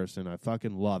worse person. I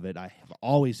fucking love it. I have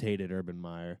always hated Urban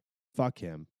Meyer. Fuck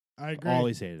him. I agree.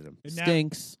 Always hated him. And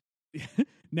Stinks.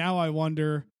 Now I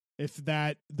wonder if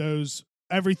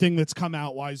everything that's come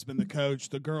out while he's been the coach,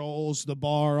 the girls, the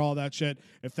bar, all that shit,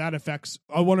 if that affects,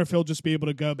 I wonder if he'll just be able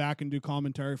to go back and do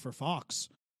commentary for Fox.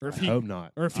 Or if I hope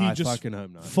not. Or if he just fucking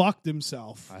hope not. fucked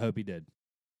himself. I hope he did.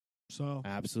 So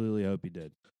Absolutely hope he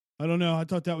did. I don't know. I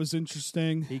thought that was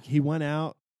interesting. He went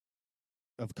out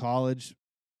of college.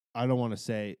 I don't want to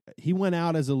say he went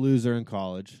out as a loser in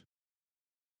college.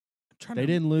 They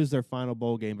didn't lose their final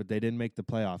bowl game, but they didn't make the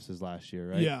playoffs his last year,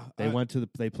 right? Yeah.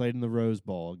 They played in the Rose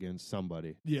Bowl against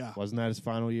somebody. Yeah. Wasn't that his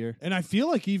final year? And I feel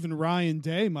like even Ryan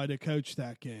Day might have coached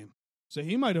that game. So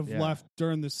he might have left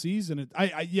during the season.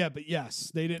 But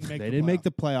yes, they didn't make They didn't make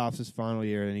the playoffs his final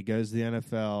year, and he goes to the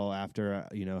NFL after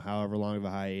however long of a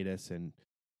hiatus, and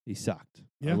he sucked.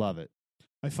 Yeah. I love it.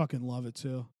 I fucking love it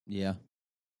too. Yeah.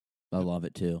 I love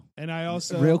it too. And I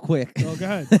also Real quick. Oh, go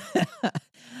ahead.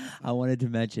 I wanted to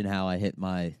mention how I hit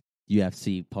my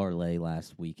UFC parlay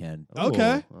last weekend.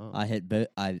 Okay. Oh. I hit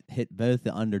both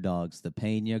the underdogs, the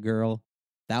Pena girl.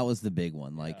 That was the big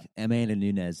one. Like Amanda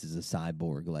Nunes is a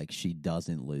cyborg. Like she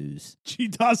doesn't lose. She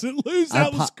doesn't lose.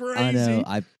 That was crazy. I know.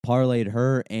 I parlayed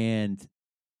her and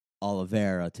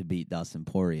Oliveira to beat Dustin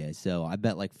Poirier. So I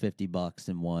bet like $50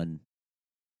 and won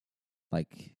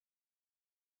like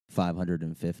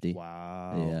 550.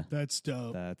 Wow. Yeah. That's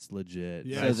dope. That's legit.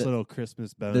 Yeah. Nice So little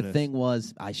Christmas bonus. The thing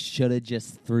was, I should have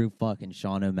just threw fucking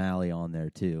Sean O'Malley on there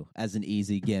too as an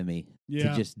easy gimme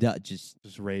Yeah. to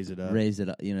just raise it up. raise it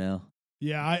up.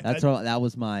 Yeah. That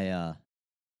was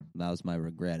my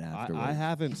regret afterwards. I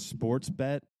haven't sports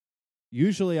bet.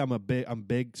 Usually, I'm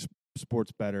big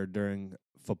sports better during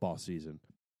football season.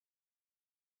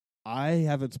 I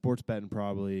haven't sports bet in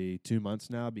probably 2 months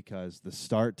now because the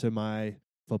start to my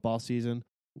football season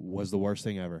was the worst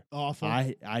thing ever. Awful.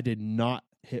 I did not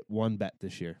hit one bet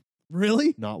this year.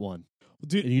 Really? Not one.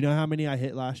 Dude, And you know how many I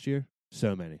hit last year?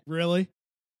 So many. really?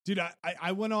 Dude,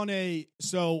 I went on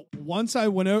so once I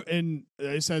went out, and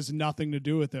this has nothing to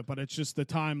do with it, but it's just the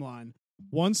timeline.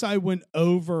 Once I went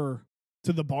over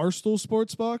to the Barstool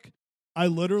Sportsbook, I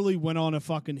literally went on a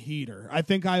fucking heater. I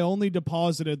think I only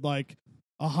deposited like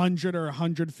 $100 or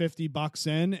 $150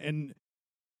 in, and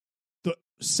the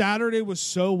Saturday was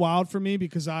so wild for me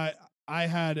because I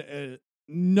had a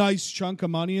nice chunk of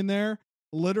money in there,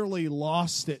 literally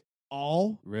lost it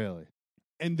all. Really?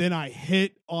 And then I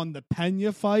hit on the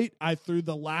Pena fight. I threw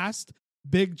the last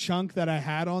big chunk that I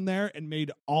had on there and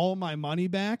made all my money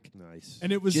back. Nice.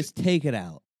 And it was just take it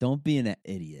out. Don't be an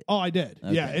idiot. Oh, I did.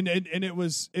 Okay. Yeah, and it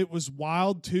was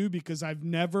wild too because and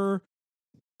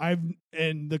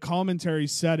the commentary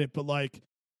said it, but like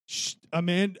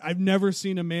I've never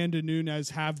seen Amanda Nunes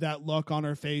have that look on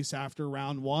her face after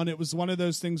round one. It was one of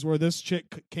those things where this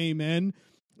chick came in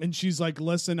and she's like,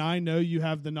 "Listen, I know you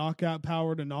have the knockout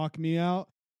power to knock me out,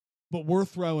 but we're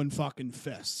throwing fucking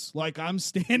fists. Like I'm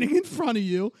standing in front of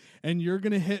you and you're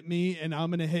going to hit me and I'm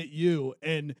going to hit you."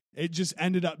 And it just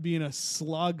ended up being a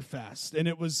slugfest. And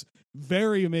it was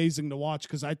very amazing to watch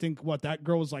because I think that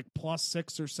girl was like plus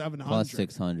 600 or 700. Plus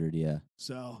 600, yeah.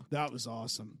 So that was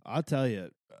awesome. I'll tell you,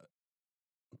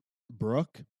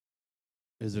 Brooke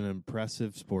is an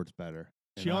impressive sports bettor.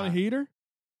 She on a heater?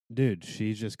 Dude,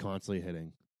 she's just constantly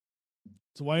hitting.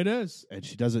 It's the way it is. And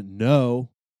she doesn't know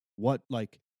what,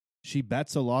 like, she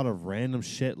bets a lot of random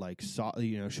shit, like,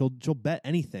 she'll bet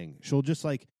anything. She'll oh,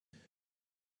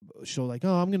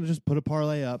 I'm going to just put a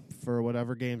parlay up for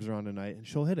whatever games are on tonight, and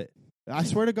she'll hit it. I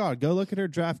swear to God, go look at her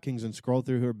DraftKings and scroll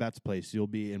through her bets place. You'll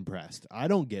be impressed. I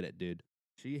don't get it, dude.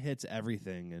 She hits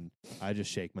everything, and I just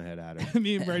shake my head at her.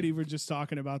 Me and Brady were just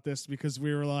talking about this because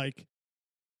we were like,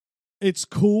 it's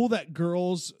cool that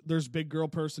there's big girl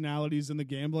personalities in the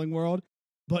gambling world.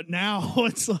 But now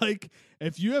it's like,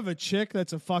 if you have a chick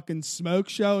that's a fucking smoke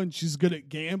show and she's good at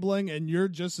gambling and you're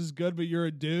just as good, but you're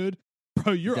a dude,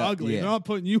 bro, you're ugly. Yeah. They're not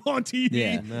putting you on TV.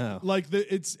 Yeah. No. Like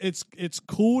it's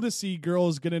cool to see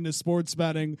girls get into sports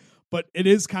betting, but it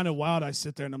is kind of wild. I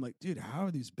sit there and I'm like, dude, how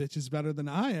are these bitches better than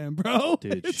I am, bro?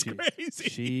 Dude, it's crazy.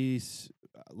 She's,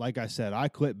 like I said, I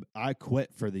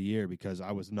quit for the year because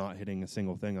I was not hitting a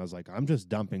single thing. I was like, I'm just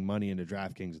dumping money into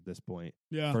DraftKings at this point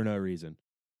for no reason.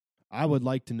 I would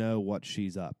like to know what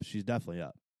she's up. She's definitely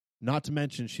up. Not to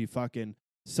mention she fucking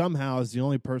somehow is the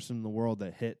only person in the world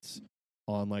that hits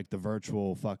on like the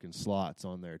virtual fucking slots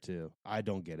on there too. I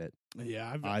don't get it.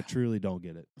 Yeah, I truly don't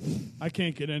get it. I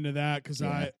can't get into that because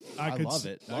Yeah. I could love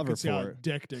it. I Love could her see how for it.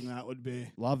 addicting that would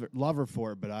be. Love her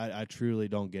for it, but I truly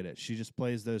don't get it. She just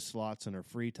plays those slots in her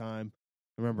free time.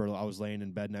 I remember I was laying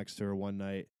in bed next to her one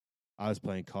night. I was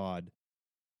playing COD,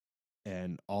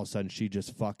 and all of a sudden she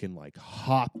just fucking like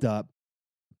hopped up,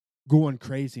 going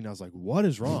crazy, and I was like, "What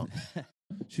is wrong?"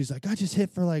 She's like, "I just hit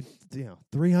for like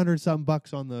 $300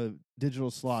 bucks on the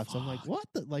digital slots." I'm like, "What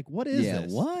the what is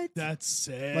this? What? That's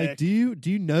sick. Like, do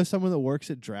you know someone that works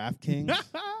at DraftKings?"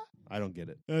 I don't get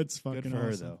it. That's fucking Good for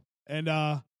awesome. her though.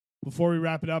 And before we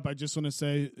wrap it up, I just want to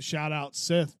say shout out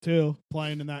Sith too,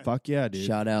 playing in that Fuck yeah, dude.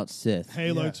 Shout out Sith.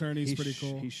 Halo Yeah, tourney's he pretty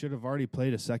cool. He should have already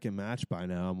played a second match by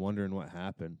now. I'm wondering what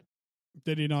happened.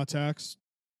 Did he not text?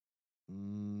 I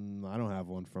don't have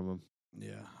one from him.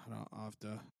 Yeah, I'll have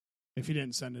to. If he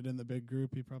didn't send it in the big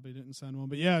group, he probably didn't send one.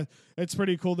 But yeah, it's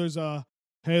pretty cool. There's a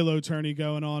Halo tourney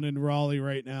going on in Raleigh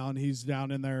right now, and he's down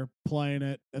in there playing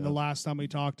it. And the last time we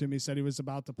talked to him, he said he was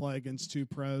about to play against 2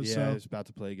 pros. Yeah, so he was about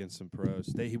to play against some pros.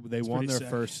 They won pretty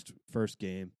their sick. first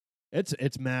game.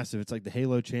 It's massive. It's like the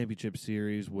Halo Championship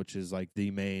Series, which is like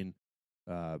the main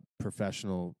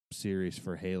professional series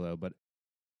for Halo. But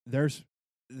there's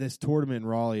this tournament in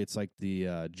Raleigh. It's like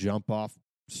the jump off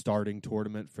starting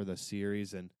tournament for the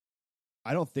series, and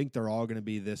I don't think they're all going to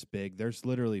be this big. There's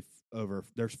literally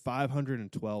there's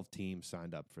 512 teams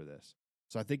signed up for this.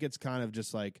 So I think it's kind of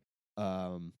just like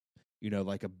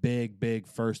like a big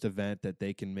first event that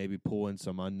they can maybe pull in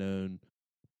some unknown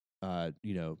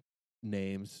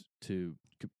names to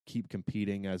keep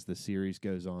competing as the series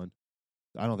goes on.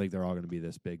 I don't think they're all going to be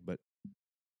this big, but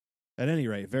at any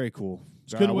rate, very cool.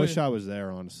 I wish I was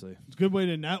there, honestly. It's a good way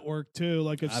to network too.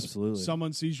 Like if Absolutely.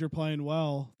 someone sees you're playing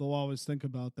well, they'll always think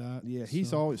about that. Yeah,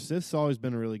 Sith's always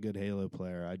been a really good Halo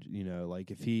player.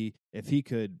 Like if he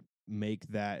could make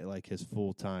that like his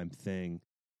full-time thing,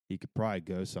 he could probably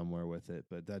go somewhere with it.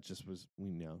 But that just was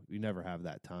we never have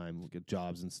that time. Look at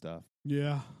jobs and stuff.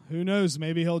 Yeah, who knows?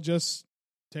 Maybe he'll just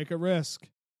take a risk.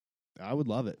 I would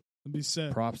love it. It'd be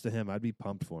sick. Props to him. I'd be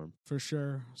pumped for him. For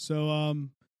sure. So,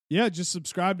 yeah, just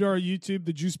subscribe to our YouTube,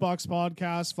 the Juicebox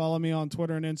Podcast. Follow me on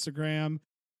Twitter and Instagram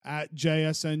at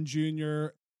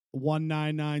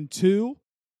JSNJunior1992.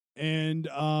 And,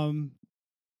 I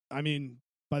mean,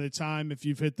 by the time, if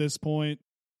you've hit this point,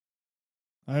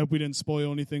 I hope we didn't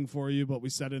spoil anything for you, but we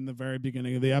said in the very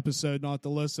beginning of the episode not to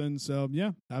listen. So,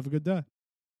 yeah, have a good day.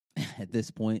 At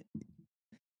this point,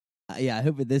 yeah, I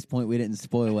hope at this point we didn't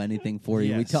spoil anything for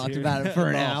you. Yeah, we talked about it for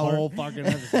an hour. Whole fucking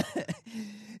episode.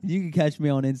 You can catch me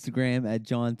on Instagram at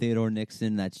John Theodore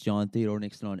Nixon. That's John Theodore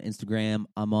Nixon on Instagram.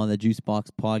 I'm on the Juicebox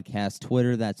Podcast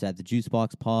Twitter. That's at the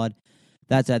Juicebox Pod.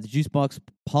 That's at the Juicebox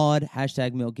Pod.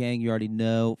 Hashtag Milk Gang. You already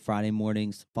know. Friday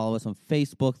mornings. Follow us on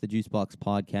Facebook, the Juicebox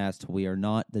Podcast. We are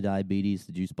not the Diabetes,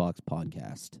 the Juicebox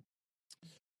Podcast.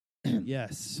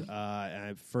 Yes.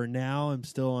 For now, I'm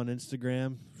still on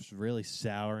Instagram. It's really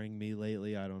souring me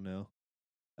lately. I don't know.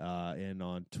 And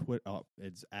on Twitter,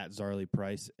 it's at Zarly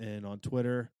Price. And on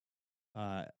Twitter,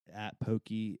 at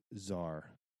PokeZar,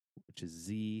 which is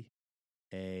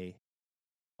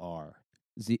ZAR.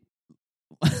 Z.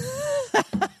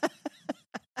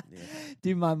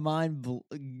 Dude, my mind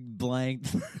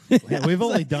blanked. Yeah, we've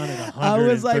only done it 113 I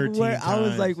was like, times. I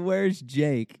was like, where's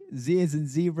Jake? Z as in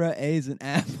zebra, A as in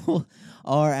apple,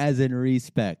 R as in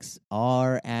respects,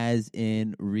 R as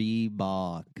in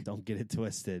Reebok. Don't get it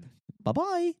twisted. Bye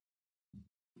bye.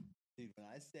 Dude, when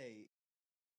I say